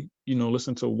only,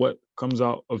 listen to what comes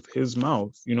out of his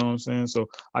mouth. You know what I'm saying? So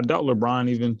I doubt LeBron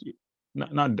even,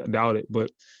 not doubt it, but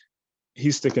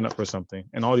he's sticking up for something,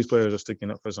 and all these players are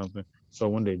sticking up for something. So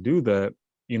when they do that,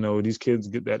 these kids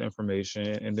get that information,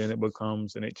 and then it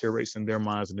becomes and it curates in their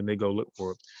minds, and then they go look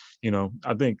for it.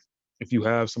 I think if you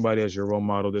have somebody as your role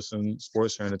model that's in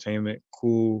sports or entertainment,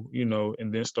 cool,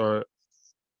 and then start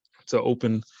to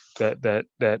open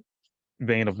that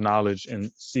vein of knowledge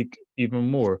and seek even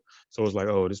more. So it's like,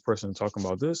 oh, this person talking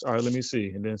about this. All right, let me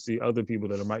see, and then see other people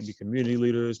that might be community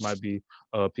leaders, might be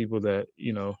people that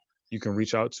you can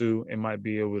reach out to, and might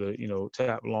be able to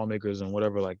tap lawmakers and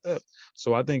whatever like that.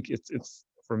 So I think it's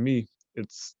for me,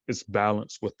 it's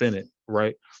balance within it,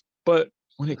 right? But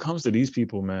when it comes to these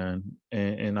people, man,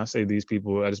 and I say these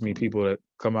people, I just mean people that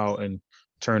come out and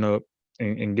turn up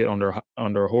and get on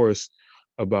their horse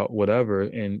about whatever,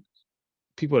 and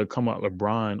people that come out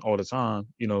LeBron all the time,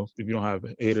 if you don't have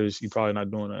haters, you're probably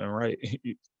not doing nothing right.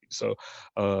 So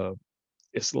uh,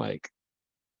 it's like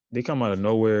they come out of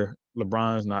nowhere.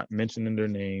 LeBron's not mentioning their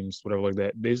names, whatever like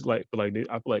that. They just I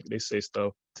feel like they say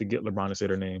stuff to get LeBron to say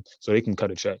their name so they can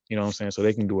cut a check. You know what I'm saying? So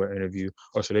they can do an interview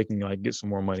or so they can like get some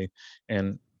more money.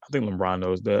 And I think LeBron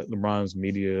knows that. LeBron's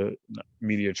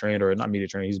media trained, or not media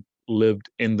trained. He's lived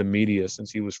in the media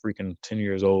since he was freaking 10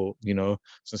 years old.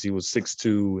 Since he was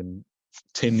 6'2" and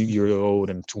 10-year old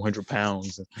and 200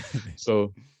 pounds.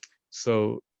 So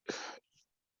so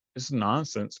it's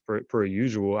nonsense per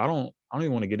usual. I don't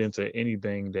even want to get into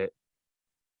anything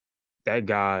that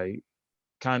guy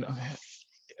kind of.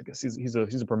 I guess he's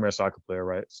a premier soccer player,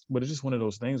 right? But it's just one of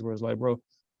those things where it's like, bro,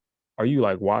 are you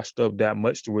like washed up that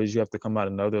much to where you have to come out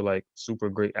another like super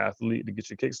great athlete to get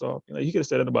your kicks off? You could have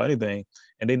said it about anything,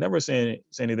 and they never say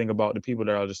anything about the people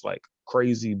that are just like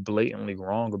crazy, blatantly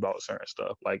wrong about certain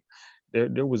stuff. Like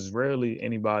there was rarely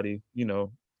anybody,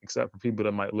 except for people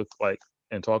that might look like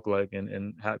and talk like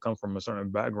and had come from a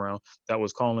certain background that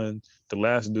was calling the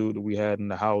last dude that we had in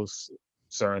the house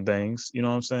certain things, you know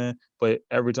what I'm saying? But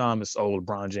every time it's, oh,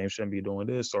 LeBron James shouldn't be doing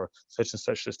this, or such and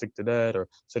such should stick to that, or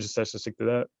such and such should stick to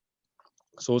that.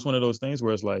 So it's one of those things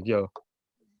where it's like, yo,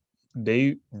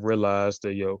 they realize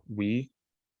that, yo, we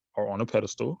are on a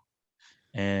pedestal,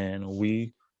 and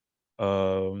we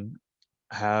um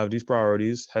have these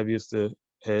priorities. Heavy is the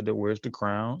head that wears the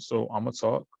crown. So I'm gonna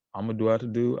talk. I'm gonna do what I have to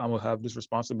do. I'm gonna have this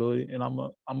responsibility, and I'm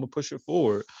gonna push it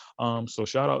forward. So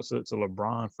shout out to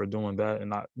LeBron for doing that and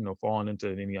not falling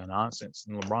into any nonsense.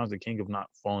 And LeBron's the king of not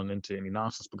falling into any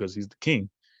nonsense because he's the king.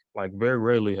 Like very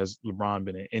rarely has LeBron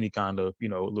been in any kind of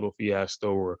little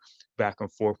fiasco or back and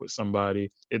forth with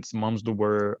somebody. It's mum's the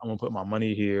word. I'm gonna put my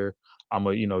money here. I'm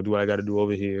gonna do what I got to do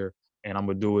over here, and I'm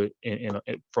gonna do it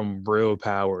from real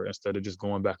power instead of just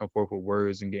going back and forth with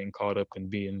words and getting caught up and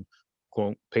being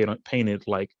quote painted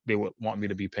like they would want me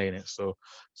to be painted. So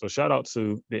shout out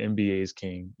to the NBA's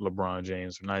king, LeBron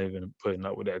James, for not even putting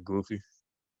up with that goofy.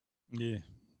 Yeah,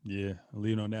 yeah.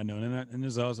 Leaving on that note, and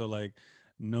there's also like,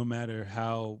 no matter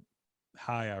how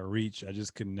high I reach, I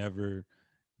just could never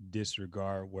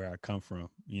disregard where I come from,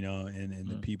 and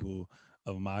the Mm. people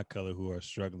of my color who are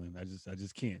struggling. I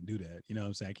just can't do that. You know what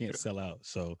I'm saying? I can't sell out.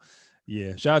 So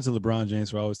yeah, shout out to LeBron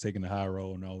James for always taking the high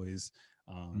role and always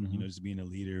Mm-hmm. just being a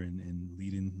leader and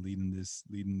leading this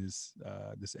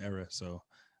era. So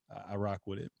I rock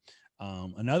with it.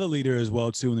 Another leader as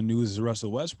well too in the news is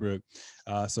Russell Westbrook.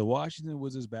 So Washington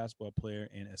Wizards basketball player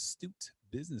and astute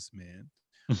businessman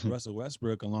Russell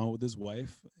Westbrook, along with his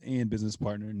wife and business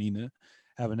partner Nina,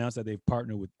 have announced that they've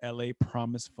partnered with LA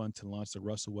Promise Fund to launch the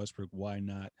Russell Westbrook Why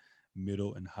Not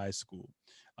middle, and high school.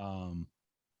 Um,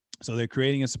 so they're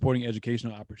creating and supporting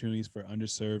educational opportunities for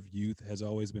underserved youth has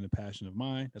always been a passion of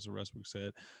mine. That's what Westbrook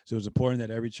said. So it's important that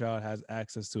every child has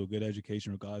access to a good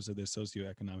education regardless of their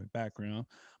socioeconomic background.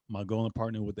 My goal in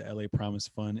partnering with the LA Promise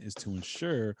Fund is to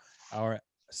ensure our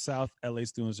South LA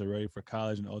students are ready for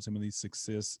college and ultimately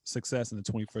success in the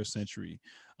 21st century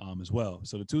as well.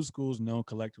 So the two schools known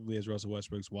collectively as Russell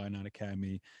Westbrook's Why Not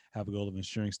Academy have a goal of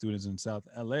ensuring students in South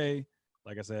LA,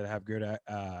 like I said, have great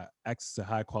access to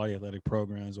high quality athletic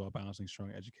programs while balancing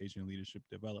strong education and leadership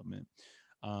development.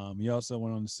 He also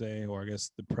went on to say, or I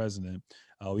guess the president,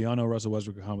 we all know Russell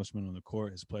Westbrook accomplishment on the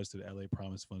court. His pledge to the LA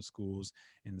Promise Fund schools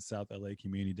in the South LA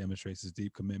community demonstrates his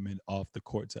deep commitment off the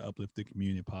court to uplift the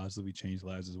community and positively change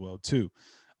lives as well too.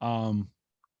 Um,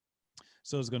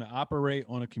 so it's going to operate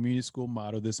on a community school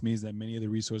model. This means that many of the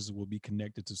resources will be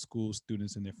connected to school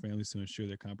students and their families to ensure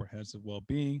their comprehensive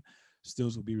well-being.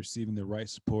 Students will be receiving the right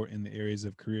support in the areas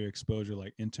of career exposure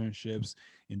like internships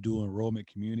and dual enrollment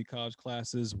community college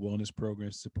classes, wellness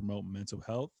programs to promote mental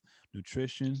health,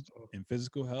 nutrition, and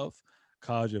physical health,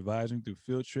 college advising through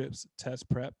field trips, test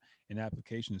prep, and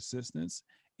application assistance,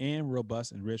 and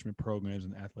robust enrichment programs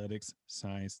in athletics,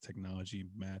 science, technology,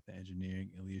 math,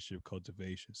 engineering, and leadership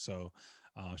cultivation. So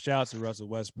shout out to Russell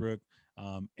Westbrook.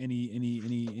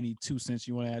 Any 2 cents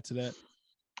you want to add to that?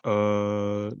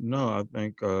 No, I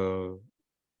think well,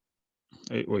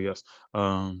 yes.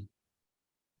 Um,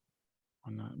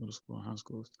 why not middle school and high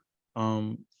schools?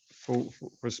 Um, for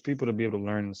people to be able to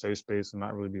learn in a safe space and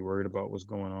not really be worried about what's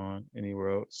going on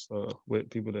anywhere else,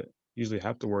 with people that usually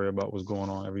have to worry about what's going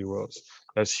on everywhere else,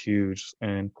 that's huge.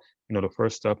 And the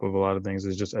first step of a lot of things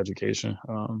is just education.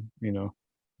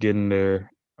 Getting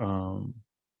there, um,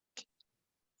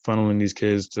 funneling these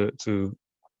kids to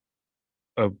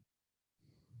a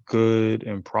good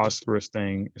and prosperous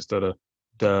thing instead of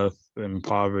death and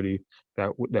poverty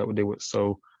that they would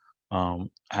so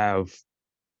have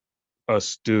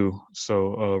us do.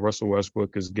 So Russell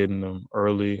Westbrook is getting them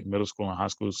early, middle school and high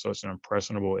school is such an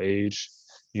impressionable age,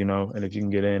 and if you can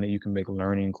get in it, you can make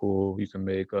learning cool. You can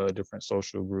make different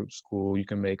social groups cool. You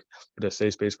can make it a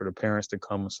safe space for the parents to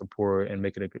come and support and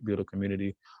make it a beautiful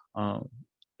community. Um,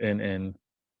 and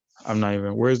I'm not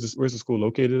even, where's the school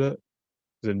located at?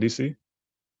 Is it DC?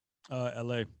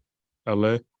 LA.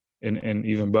 LA? And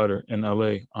even better in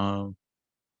LA.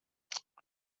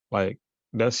 Like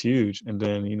that's huge. And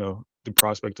then, the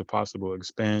prospect of possible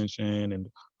expansion and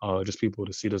just people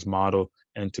to see this model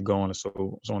and to go on and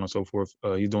so on and so forth.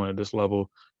 He's doing it at this level.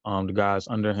 The guys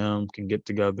under him can get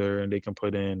together and they can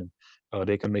put in and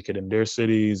they can make it in their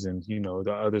cities and,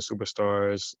 the other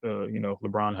superstars,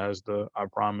 LeBron has the I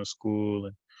Promise School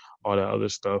and all that other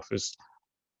stuff. It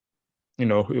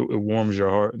warms your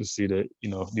heart to see that,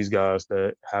 these guys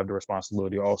that have the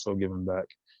responsibility also giving back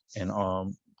and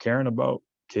caring about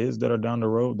kids that are down the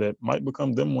road that might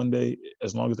become them one day,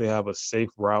 as long as they have a safe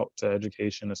route to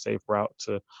education, a safe route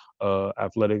to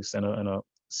athletics, and a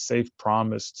safe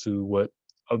promise to what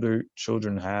other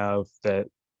children have that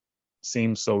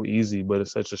seems so easy, but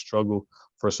it's such a struggle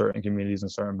for certain communities and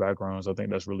certain backgrounds. I think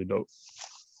that's really dope.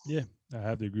 Yeah, I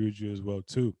have to agree with you as well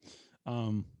too.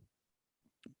 Um,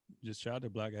 just shout out to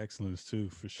Black Excellence too,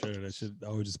 for sure. That shit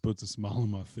always just puts a smile on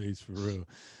my face for real.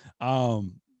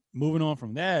 Um, moving on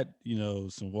from that,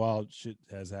 some wild shit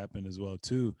has happened as well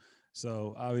too.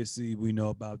 So obviously we know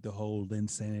about the whole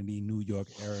Linsanity New York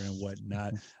era and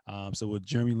whatnot. So what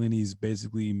Jeremy Lin,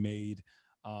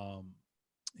 um,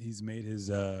 he's made his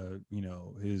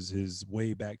his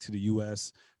way back to the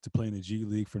US to play in the G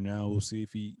League for now. We'll see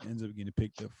if he ends up getting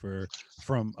picked up end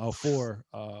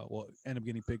up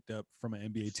getting picked up from an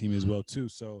NBA team as well too.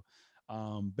 So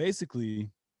basically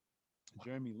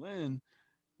Jeremy Lin,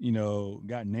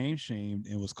 got name shamed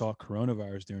and was called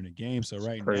coronavirus during the game. So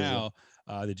right Crazy. now,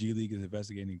 the G League is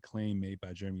investigating a claim made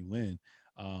by Jeremy Lin.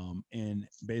 And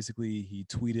basically, he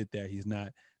tweeted that he's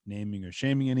not naming or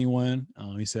shaming anyone.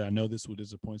 He said, "I know this will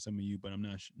disappoint some of you, but I'm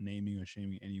not naming or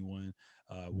shaming anyone.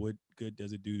 What good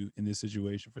does it do in this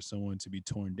situation for someone to be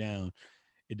torn down?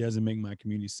 It doesn't make my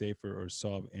community safer or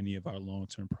solve any of our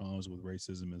long-term problems with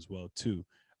racism as well, too."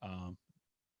 Um,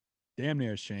 Damn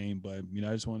near a shame, but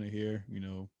I just want to hear,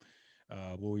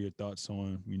 what were your thoughts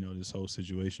on, this whole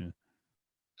situation?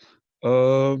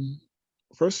 Um,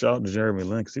 First shout out to Jeremy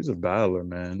Lin because he's a battler,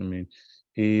 man. I mean,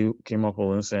 he came off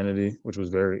of Insanity, which was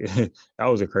very that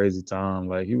was a crazy time.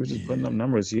 Like he was just putting up Yeah.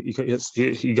 numbers.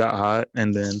 He got hot,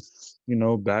 and then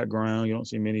background. You don't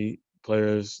see many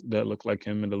players that look like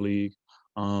him in the league.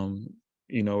 Um,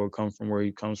 or come from where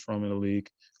he comes from in the league.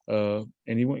 And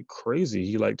he went crazy.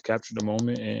 He like captured the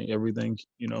moment and everything,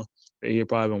 that he had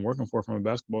probably been working for from a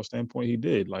basketball standpoint. He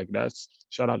did. Like that's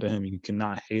shout out to him. You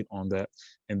cannot hate on that.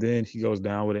 And then he goes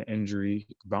down with an injury,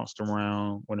 bounced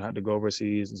around, when had to go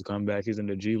overseas and to come back. He's in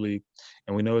the G League,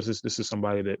 and we know this is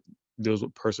somebody that deals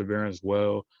with perseverance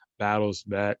well, battles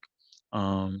back.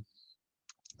 Um,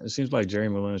 it seems like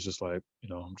Jeremy Lin is just like,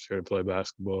 I'm just here to play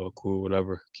basketball, cool,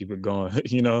 whatever, keep it going.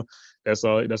 That's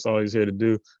all. That's all he's here to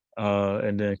do.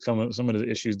 And then some of the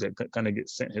issues that kind of get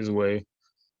sent his way,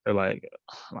 they're like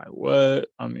what?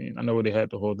 I mean, I know they had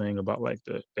the whole thing about like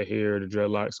the hair, the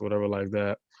dreadlocks, or whatever like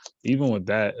that. Even with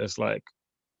that, it's like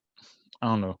I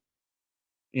don't know.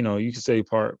 You could say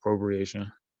part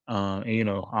appropriation. And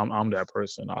I'm that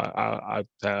person. I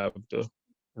have the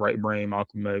right brain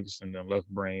Malcolm X, and then left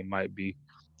brain might be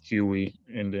Huey,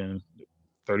 and then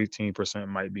 13%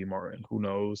 might be Martin. Who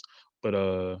knows? But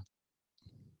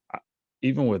I,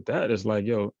 even with that, it's like,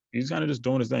 yo, he's kind of just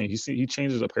doing his thing. He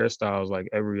changes up hairstyles like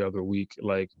every other week.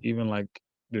 Like even like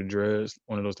the dreads,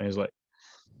 one of those things. Like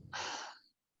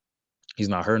he's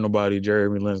not hurting nobody.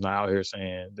 Jeremy Lin's not out here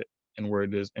saying that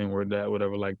N-word this, N-word that,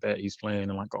 whatever like that. He's playing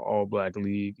in like an all black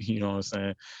league, you know what I'm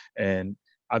saying? And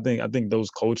I think those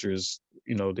cultures,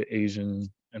 the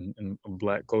Asian and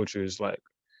black cultures, like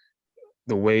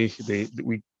the way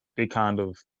they kind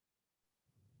of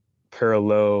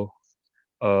parallel,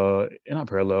 not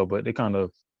parallel, but they kind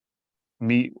of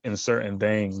meet in certain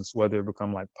things, whether it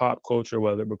become like pop culture,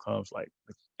 whether it becomes like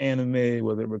anime,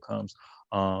 whether it becomes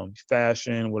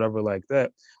fashion, whatever like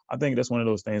that. I think that's one of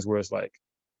those things where it's like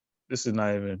this is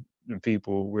not even the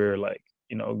people we're like,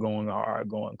 going hard,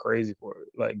 going crazy for it,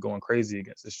 like going crazy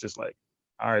against. It's just like,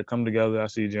 all right, come together. I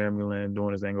see Jeremy Lin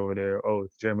doing his thing over there. Oh,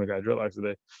 Jeremy got dreadlocks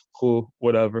today. Cool,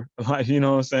 whatever. Like, you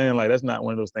know what I'm saying? Like that's not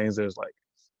one of those things that's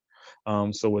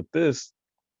like, so with this,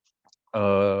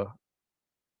 uh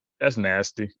that's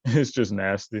nasty. It's just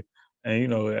nasty.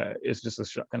 And it's just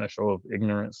a kind of show of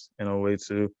ignorance in a way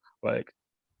too. Like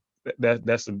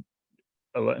that's in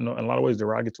a lot of ways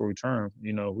derogatory term.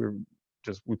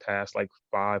 We passed like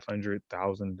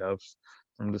 500,000 deaths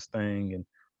from this thing, and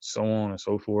so on and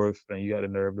so forth. And you got the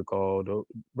nerve to call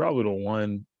probably the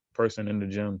one person in the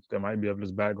gym that might be of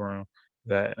this background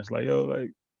that it's like, yo,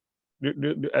 like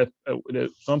at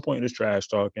some point there's trash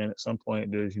talking, at some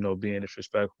point there's being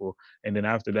disrespectful, and then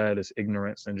after that it's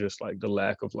ignorance and just like the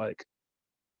lack of like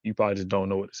you probably just don't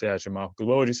know what to say out your mouth. Because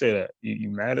what would you say that you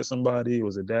mad at somebody?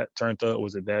 Was it that turned up?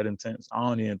 Was it that intense? I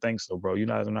don't even think so, bro.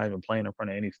 Not even playing in front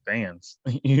of any fans,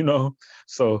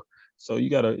 So you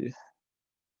gotta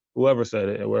whoever said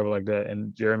it or whatever like that.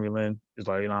 And Jeremy Lin is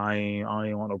like, I ain't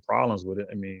want no problems with it.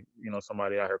 I mean,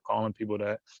 somebody out here calling people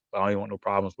that, but I don't even want no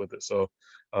problems with it. So,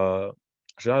 uh,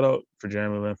 shout out for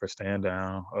Jeremy Lin for staying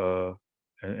down,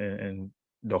 and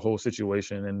the whole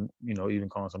situation, and even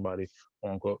calling somebody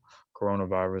quote unquote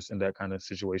coronavirus in that kind of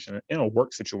situation, in a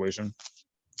work situation,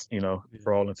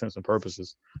 for all intents and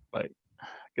purposes. Like,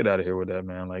 get out of here with that,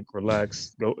 man. Like,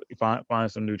 relax, go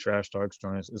find some new trash talk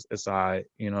joints. It's all right,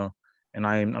 And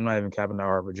I'm not even capping that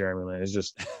hard for Jeremy Lin. It's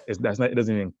just that's not. It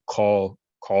doesn't even call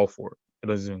for it. It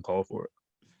doesn't even call for it.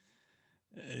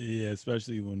 Yeah,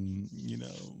 especially when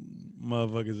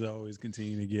motherfuckers always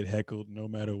continue to get heckled no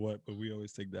matter what, but we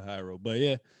always take the high road. But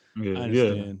yeah, Yeah, I yeah,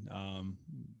 understand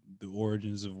the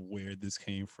origins of where this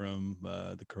came from,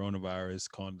 the coronavirus,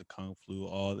 calling it the kung flu,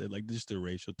 all that, like just the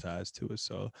racial ties to it.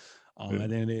 So yeah, at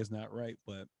the end of the day, it's not right,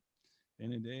 but at the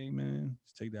end of the day, man,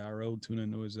 just take the high road, tune that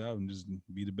noise out, and just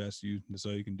be the best you. That's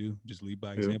all you can do. Just lead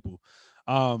by yeah. example.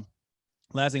 Um,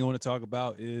 Last thing I want to talk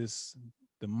about is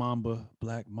the Mamba,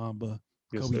 Black Mamba,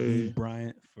 Yes, Kobe Bean hey.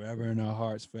 Bryant, forever in our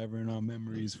hearts, forever in our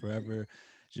memories, forever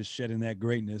just shedding that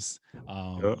greatness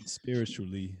Yep.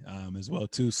 spiritually as well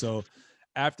too. So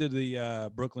after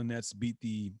the Brooklyn Nets beat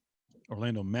the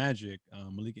Orlando Magic,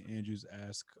 Malika Andrews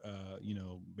asked,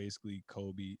 basically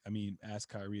asked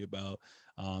Kyrie about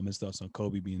his thoughts on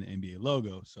Kobe being the NBA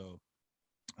logo. So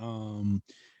um,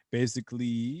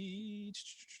 basically,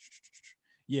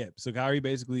 yeah. So Kyrie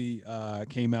basically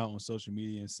came out on social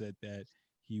media and said that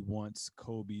he wants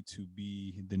Kobe to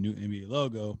be the new NBA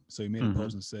logo. So he made a Mm-hmm.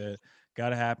 post and said,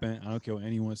 "Gotta happen. I don't care what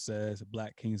anyone says.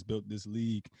 Black Kings built this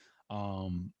league."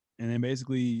 And then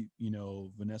basically,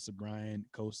 Vanessa Bryant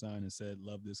co-signed and said,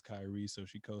 "Love this Kyrie." So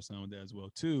she co-signed with that as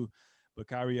well too. But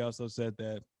Kyrie also said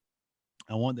that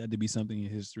I want that to be something in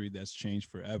history that's changed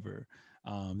forever.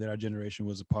 That our generation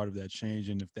was a part of that change,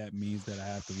 and if that means that I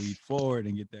have to lead forward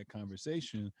and get that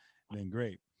conversation, then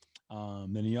great.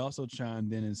 Then he also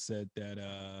chimed in and said that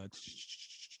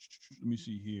let me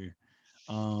see here.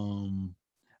 Um,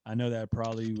 I know that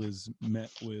probably was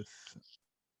met with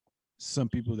some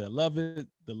people that love it,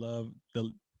 the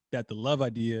love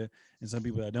idea, and some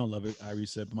people that don't love it. I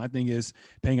reset. But my thing is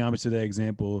paying homage to that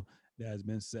example that has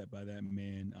been set by that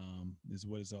man is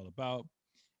what it's all about.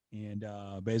 And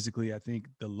basically, I think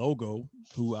the logo,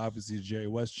 who obviously is Jerry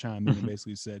West, chimed in and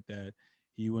basically said that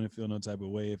he wouldn't feel no type of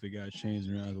way if it got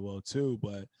changed around the world too.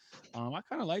 But I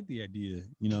kind of like the idea,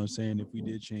 you know what I'm saying? If we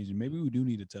did change it, maybe we do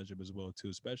need to touch up as well too,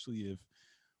 especially if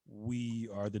we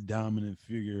are the dominant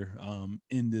figure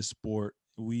in this sport.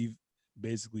 We've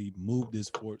basically moved this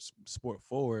sport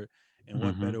forward. And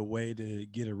what Hmm. better way to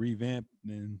get a revamp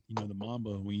than, the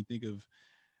Mamba? When you think of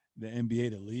the NBA,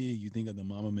 the league, you think of the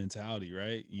mama mentality,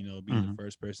 right? Being the Hmm.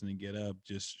 first person to get up,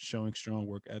 just showing strong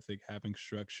work ethic, having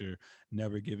structure,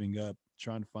 never giving up,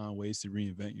 trying to find ways to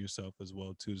reinvent yourself as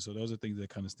well too. So those are things that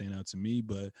kind of stand out to me.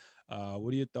 But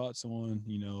what are your thoughts on,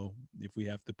 if we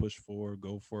have to push forward,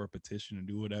 go for a petition or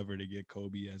do whatever to get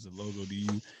Kobe as a logo?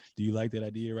 Do you like that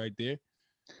idea right there?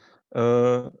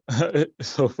 Uh,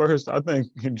 so first, I think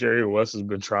Jerry West has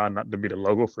been trying not to be the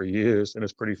logo for years, and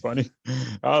it's pretty funny.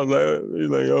 I was like, he's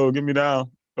like, "Yo, get me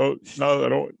down." Oh no, I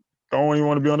don't even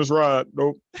want to be on this ride.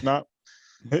 Nope, not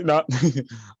not.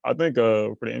 I think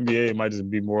for the NBA, it might just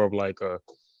be more of like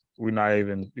we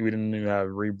didn't even have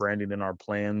rebranding in our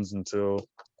plans until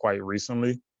quite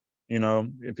recently.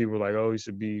 And people were like, "Oh, it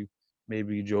should be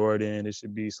maybe Jordan. It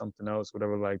should be something else,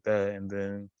 whatever like that." And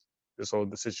then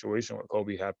the situation with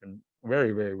Kobe happened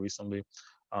very, very recently.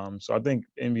 So I think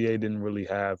NBA didn't really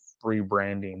have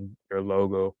rebranding their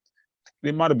logo.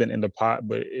 It might have been in the pot,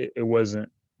 but it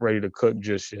wasn't ready to cook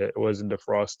just yet. It wasn't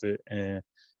defrosted. And,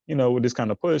 with this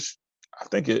kind of push, I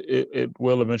think it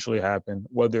will eventually happen,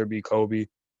 whether it be Kobe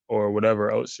or whatever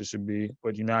else it should be.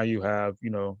 But now you have,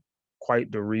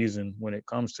 quite the reason when it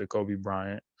comes to Kobe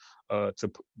Bryant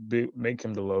to make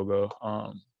him the logo.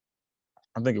 I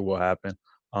think it will happen.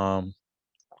 Um,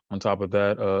 on top of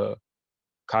that,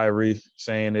 Kyrie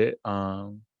saying it,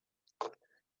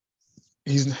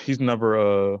 he's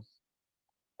never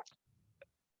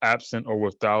absent or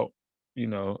without,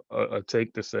 a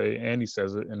take to say, and he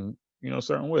says it in,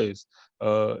 certain ways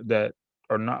that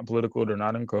are not political, they're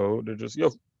not in code, they're just,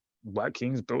 yo, Black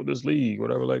Kings built this league,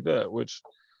 whatever like that, which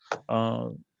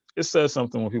um, it says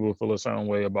something when people feel a certain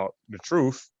way about the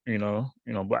truth.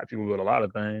 Black people build a lot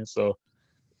of things, so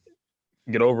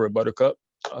get over it, Buttercup.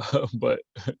 But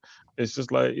it's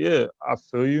just like, yeah, I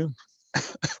feel you.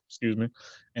 Excuse me,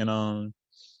 and I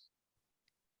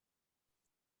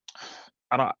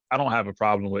don't have a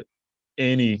problem with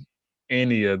any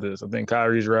any of this. I think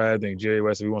Kyrie's right. I think Jerry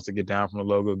West, if he wants to get down from the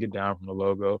logo, get down from the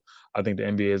logo. I think the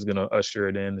NBA is gonna usher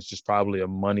it in. It's just probably a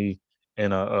money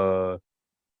and a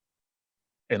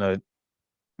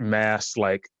mass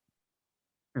like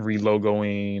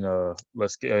relogoing.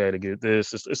 Let's get to get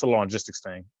this. It's a logistics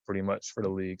thing pretty much for the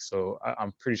league. So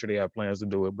I'm pretty sure they have plans to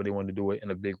do it, but they want to do it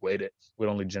in a big way that would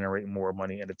only generate more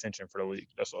money and attention for the league.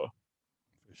 That's all.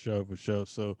 For sure, for sure.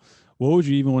 So, what would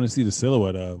you even want to see the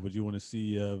silhouette of? Would you want to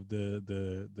see of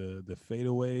the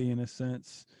fadeaway in a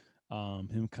sense,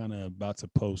 him kind of about to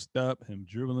post up, him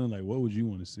dribbling? Like, what would you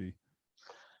want to see?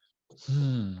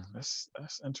 That's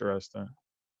interesting.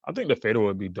 I think the fadeaway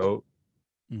would be dope.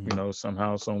 Mm-hmm.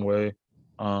 Somehow, some way.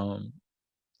 Um,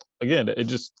 Again,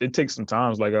 it takes some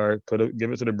time. Like, all right,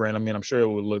 give it to the brand. I mean, I'm sure it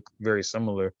would look very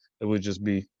similar. It would just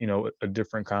be, a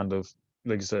different kind of,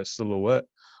 like you said, silhouette.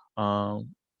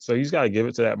 So you just got to give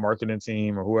it to that marketing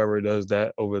team or whoever does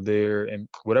that over there, and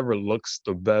whatever looks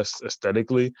the best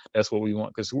aesthetically, that's what we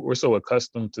want. Because we're so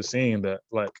accustomed to seeing that,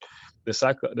 like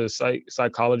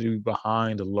psychology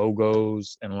behind the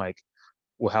logos and like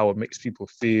how it makes people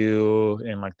feel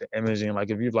and like the imaging. Like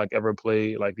if you've like ever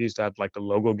played, like they used to have like the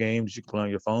logo games you could play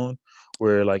on your phone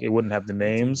where like it wouldn't have the We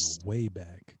taking names. it way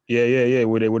back. Yeah, yeah, yeah.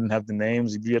 Where they wouldn't have the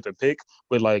names if you had to pick,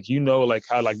 but like like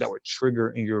how like that would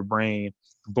trigger in your brain,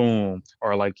 boom,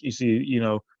 or like you see,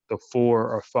 the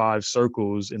 4 or 5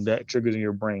 circles and that triggers in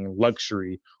your brain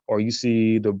luxury, or you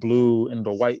see the blue and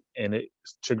the white and it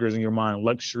triggers in your mind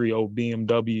luxury, oh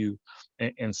BMW,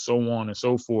 and so on and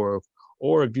so forth.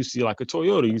 Or if you see like a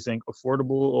Toyota, you think affordable,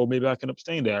 or maybe I can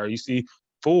abstain that. Or you see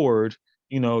Ford,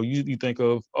 you think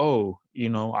of, oh,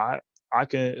 I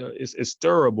can, it's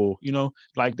durable,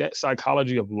 like that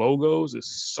psychology of logos is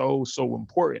so, so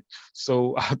important.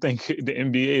 So I think the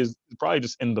NBA is probably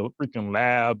just in the freaking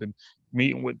lab and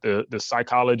meeting with the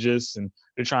psychologists, and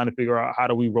they're trying to figure out how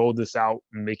do we roll this out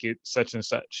and make it such and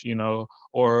such,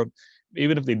 or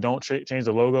even if they don't change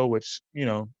the logo, which,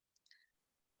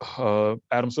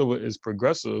 Adam Silver is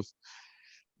progressive,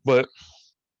 but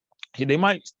they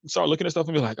might start looking at stuff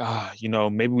and be like,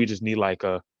 maybe we just need like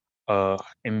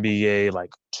NBA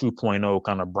like 2.0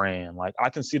 kind of brand. Like I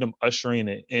can see them ushering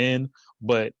it in,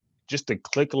 but just to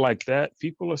click like that,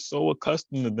 people are so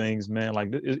accustomed to things, man. Like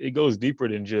it goes deeper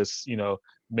than just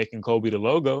making Kobe the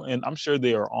logo, and I'm sure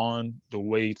they are on the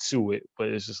way to it. But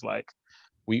it's just like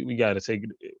we got to take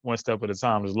it one step at a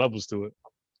time. There's levels to it.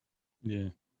 Yeah,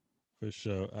 for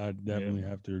sure. I Yeah, definitely have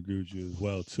man. to agree with you as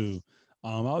well too.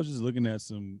 I was just looking at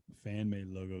some fan made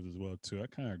logos as well too. I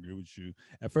kind of agree with you.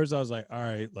 At first, I was like, all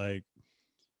right, like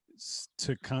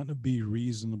to kind of be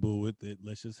reasonable with it,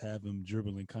 let's just have him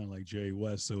dribbling kind of like Jerry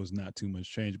West, so it's not too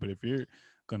much change. But if you're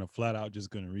gonna flat out just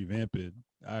gonna revamp it,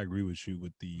 I agree with you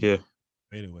with the Yeah,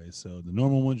 fadeaway. So the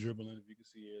normal one dribbling, if you can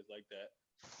see it, is like that.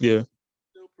 yeah,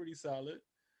 Still pretty solid.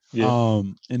 yeah.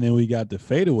 And then we got the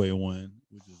fadeaway one,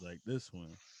 which is like this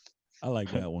one. I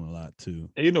like that one a lot too.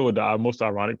 And you know what the most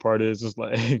ironic part is? It's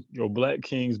like, Black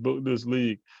Kings built this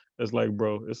league. It's like,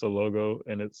 bro, it's a logo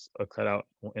and it's a cutout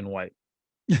in white.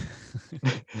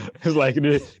 It's like,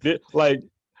 like,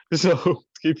 so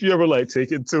if you ever like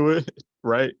take it to it,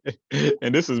 right?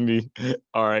 And this is me.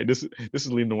 All right, this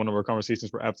is leading to one of our conversations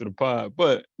for after the pod.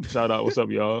 But shout out, what's up,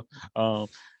 y'all? Um,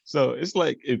 so it's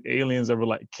like if aliens ever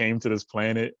like came to this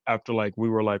planet after like we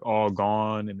were like all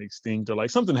gone and extinct, or like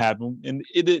something happened and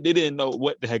they didn't know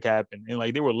what the heck happened, and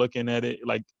like they were looking at it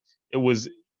like it was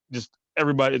just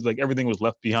everybody, like everything was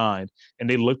left behind, and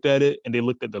they looked at it and they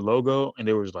looked at the logo and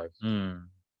they was like,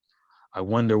 I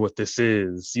wonder what this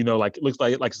is. Like it looks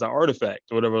like it's an artifact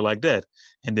or whatever like that.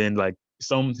 And then like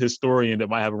some historian that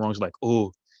might have it wrong is like,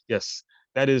 oh yes,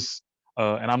 that is.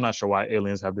 And I'm not sure why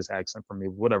aliens have this accent for me,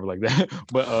 whatever like that.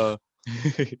 But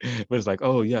but it's like,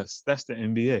 oh yes, that's the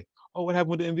NBA. Oh, what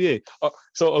happened with the NBA? Oh,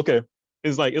 so okay,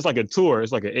 it's like a tour.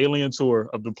 It's like an alien tour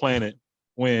of the planet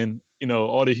when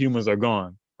all the humans are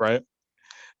gone, right?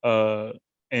 Uh,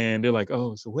 and they're like,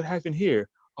 oh, so what happened here?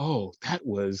 Oh, that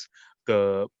was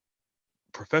the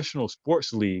professional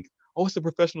sports league. Oh, it's a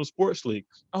professional sports league.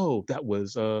 Oh, that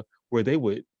was where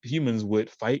humans would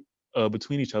fight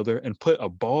between each other and put a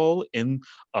ball in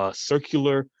a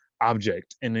circular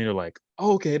object. And then you're like,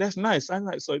 oh, okay, that's nice. I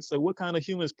like so what kind of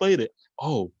humans played it?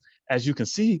 Oh, as you can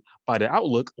see by the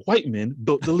outlook, white men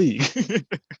built the league.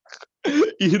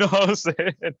 You know what I'm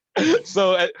saying?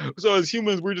 So as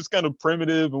humans, we're just kind of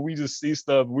primitive and we just see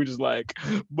stuff. We just like,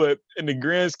 but in the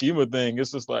grand scheme of things,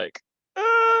 it's just like,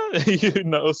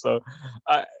 So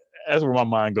I that's where my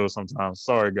mind goes sometimes.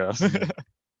 Sorry, guys.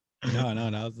 Yeah. No, no,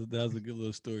 that was a good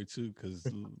little story too. Because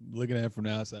looking at it from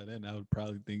the outside in, I would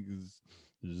probably think it's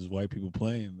just white people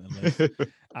playing. Unless,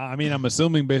 I mean, I'm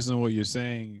assuming based on what you're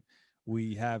saying,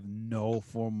 we have no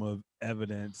form of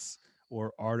evidence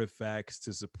or artifacts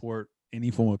to support any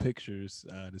form of pictures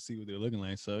to see what they're looking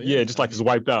like. So Yeah, yeah, just I like it's mean,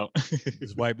 wiped out.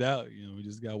 just wiped out. We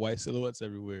just got white silhouettes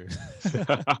everywhere.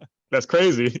 That's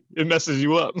crazy. It messes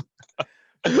you up.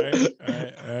 Right,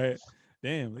 right, right.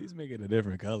 Damn, at least make it a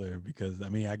different color because I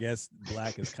mean, I guess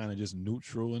black is kind of just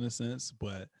neutral in a sense,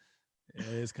 but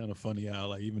it's kind of funny how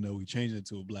like even though we changed it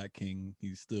to a black king,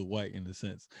 he's still white in a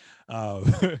sense.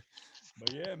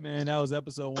 But yeah, man, that was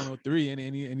episode 103.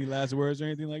 Any last words or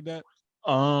anything like that?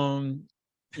 um,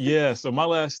 yeah. So my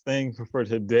last thing for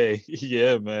today,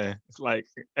 yeah, man, it's like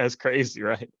that's crazy,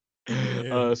 right?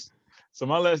 Yeah. Uh, so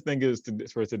my last thing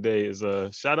for today is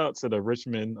shout out to the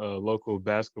Richmond local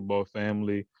basketball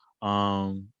family.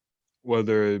 Um,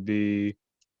 whether it be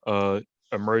uh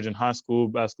emerging high school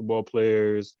basketball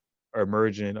players or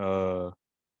emerging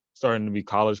starting to be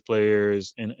college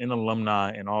players and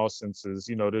alumni in all senses.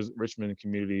 There's Richmond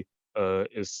community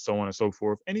is so on and so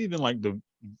forth, and even like the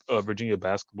Virginia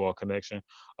basketball connection.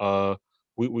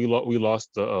 We lost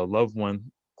a loved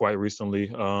one quite recently.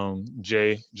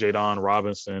 Jadon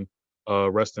Robinson,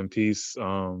 rest in peace.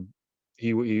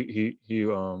 He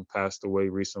passed away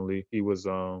recently. He was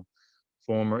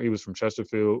from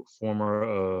Chesterfield,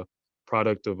 former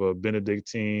product of a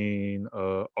Benedictine,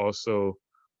 also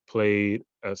played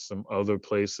at some other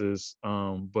places,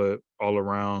 but all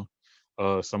around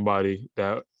somebody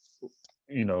that,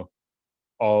 you know,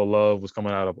 all love was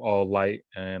coming out of all light,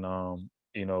 and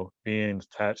being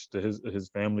attached to his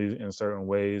family in certain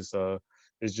ways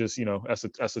is just,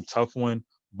 that's a tough one.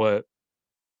 But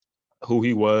who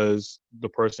he was, the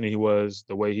person he was,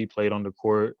 the way he played on the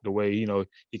court, the way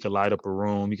he could light up a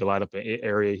room, he could light up an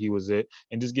area he was at,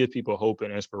 and just give people hope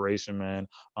and inspiration, man.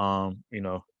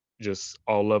 Just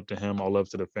all love to him, all love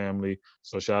to the family.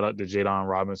 So shout out to Jadon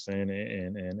Robinson,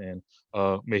 and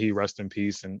may he rest in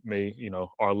peace, and may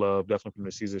our love definitely from the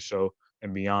Seezus show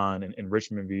and beyond, and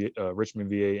Richmond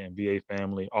VA and VA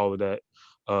family, all of that.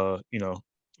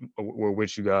 We're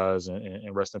with you guys,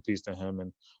 and rest in peace to him,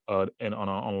 and on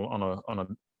a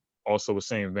also the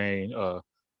same vein,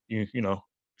 you know,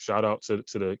 shout out to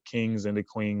the kings and the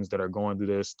queens that are going through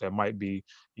this, that might be,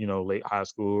 you know, late high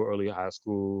school, early high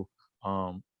school,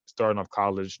 starting off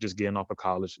college, just getting off of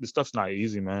college. This stuff's not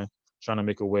easy, man. Trying to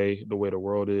make a way the way the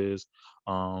world is,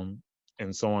 um,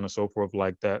 and so on and so forth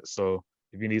like that. So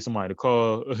if you need somebody to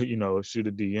call, you know, shoot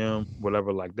a DM,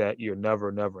 whatever like that, you're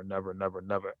never, never, never, never,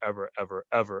 never, ever, ever,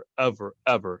 ever, ever,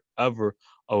 ever, ever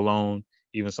alone.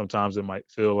 Even sometimes it might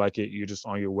feel like it. You're just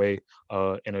on your way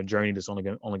in a journey that's only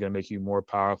gonna make you more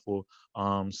powerful.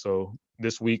 So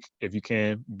this week, if you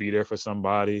can, be there for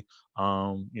somebody.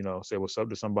 You know, say what's up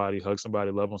to somebody, hug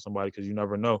somebody, love on somebody, because you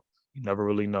never know. You never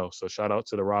really know. So shout out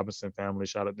to the Robinson family.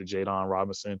 Shout out to Jadon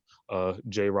Robinson,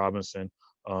 Jay Robinson,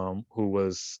 who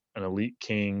was an elite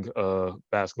king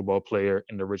basketball player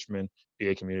in the Richmond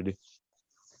VA community.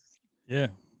 Yeah,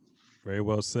 very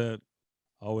well said.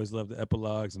 Always love the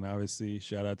epilogues, and obviously,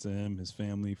 shout out to him, his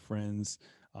family, friends,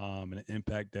 and the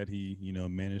impact that he,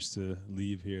 managed to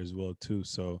leave here as well too.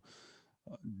 So,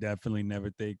 definitely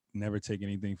never take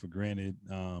anything for granted.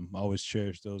 Always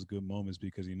cherish those good moments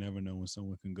because you never know when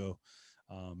someone can go.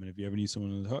 And if you ever need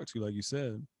someone to talk to, like you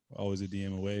said, always a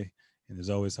DM away, and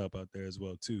there's always help out there as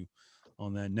well too.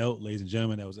 On that note, ladies and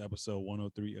gentlemen, that was episode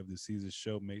 103 of the Seezus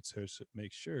Show. Make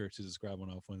sure to subscribe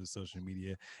on all forms of social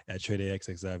media at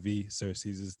TradeXXIV, Sir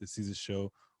Seezus, the Seezus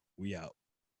Show. We out.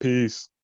 Peace.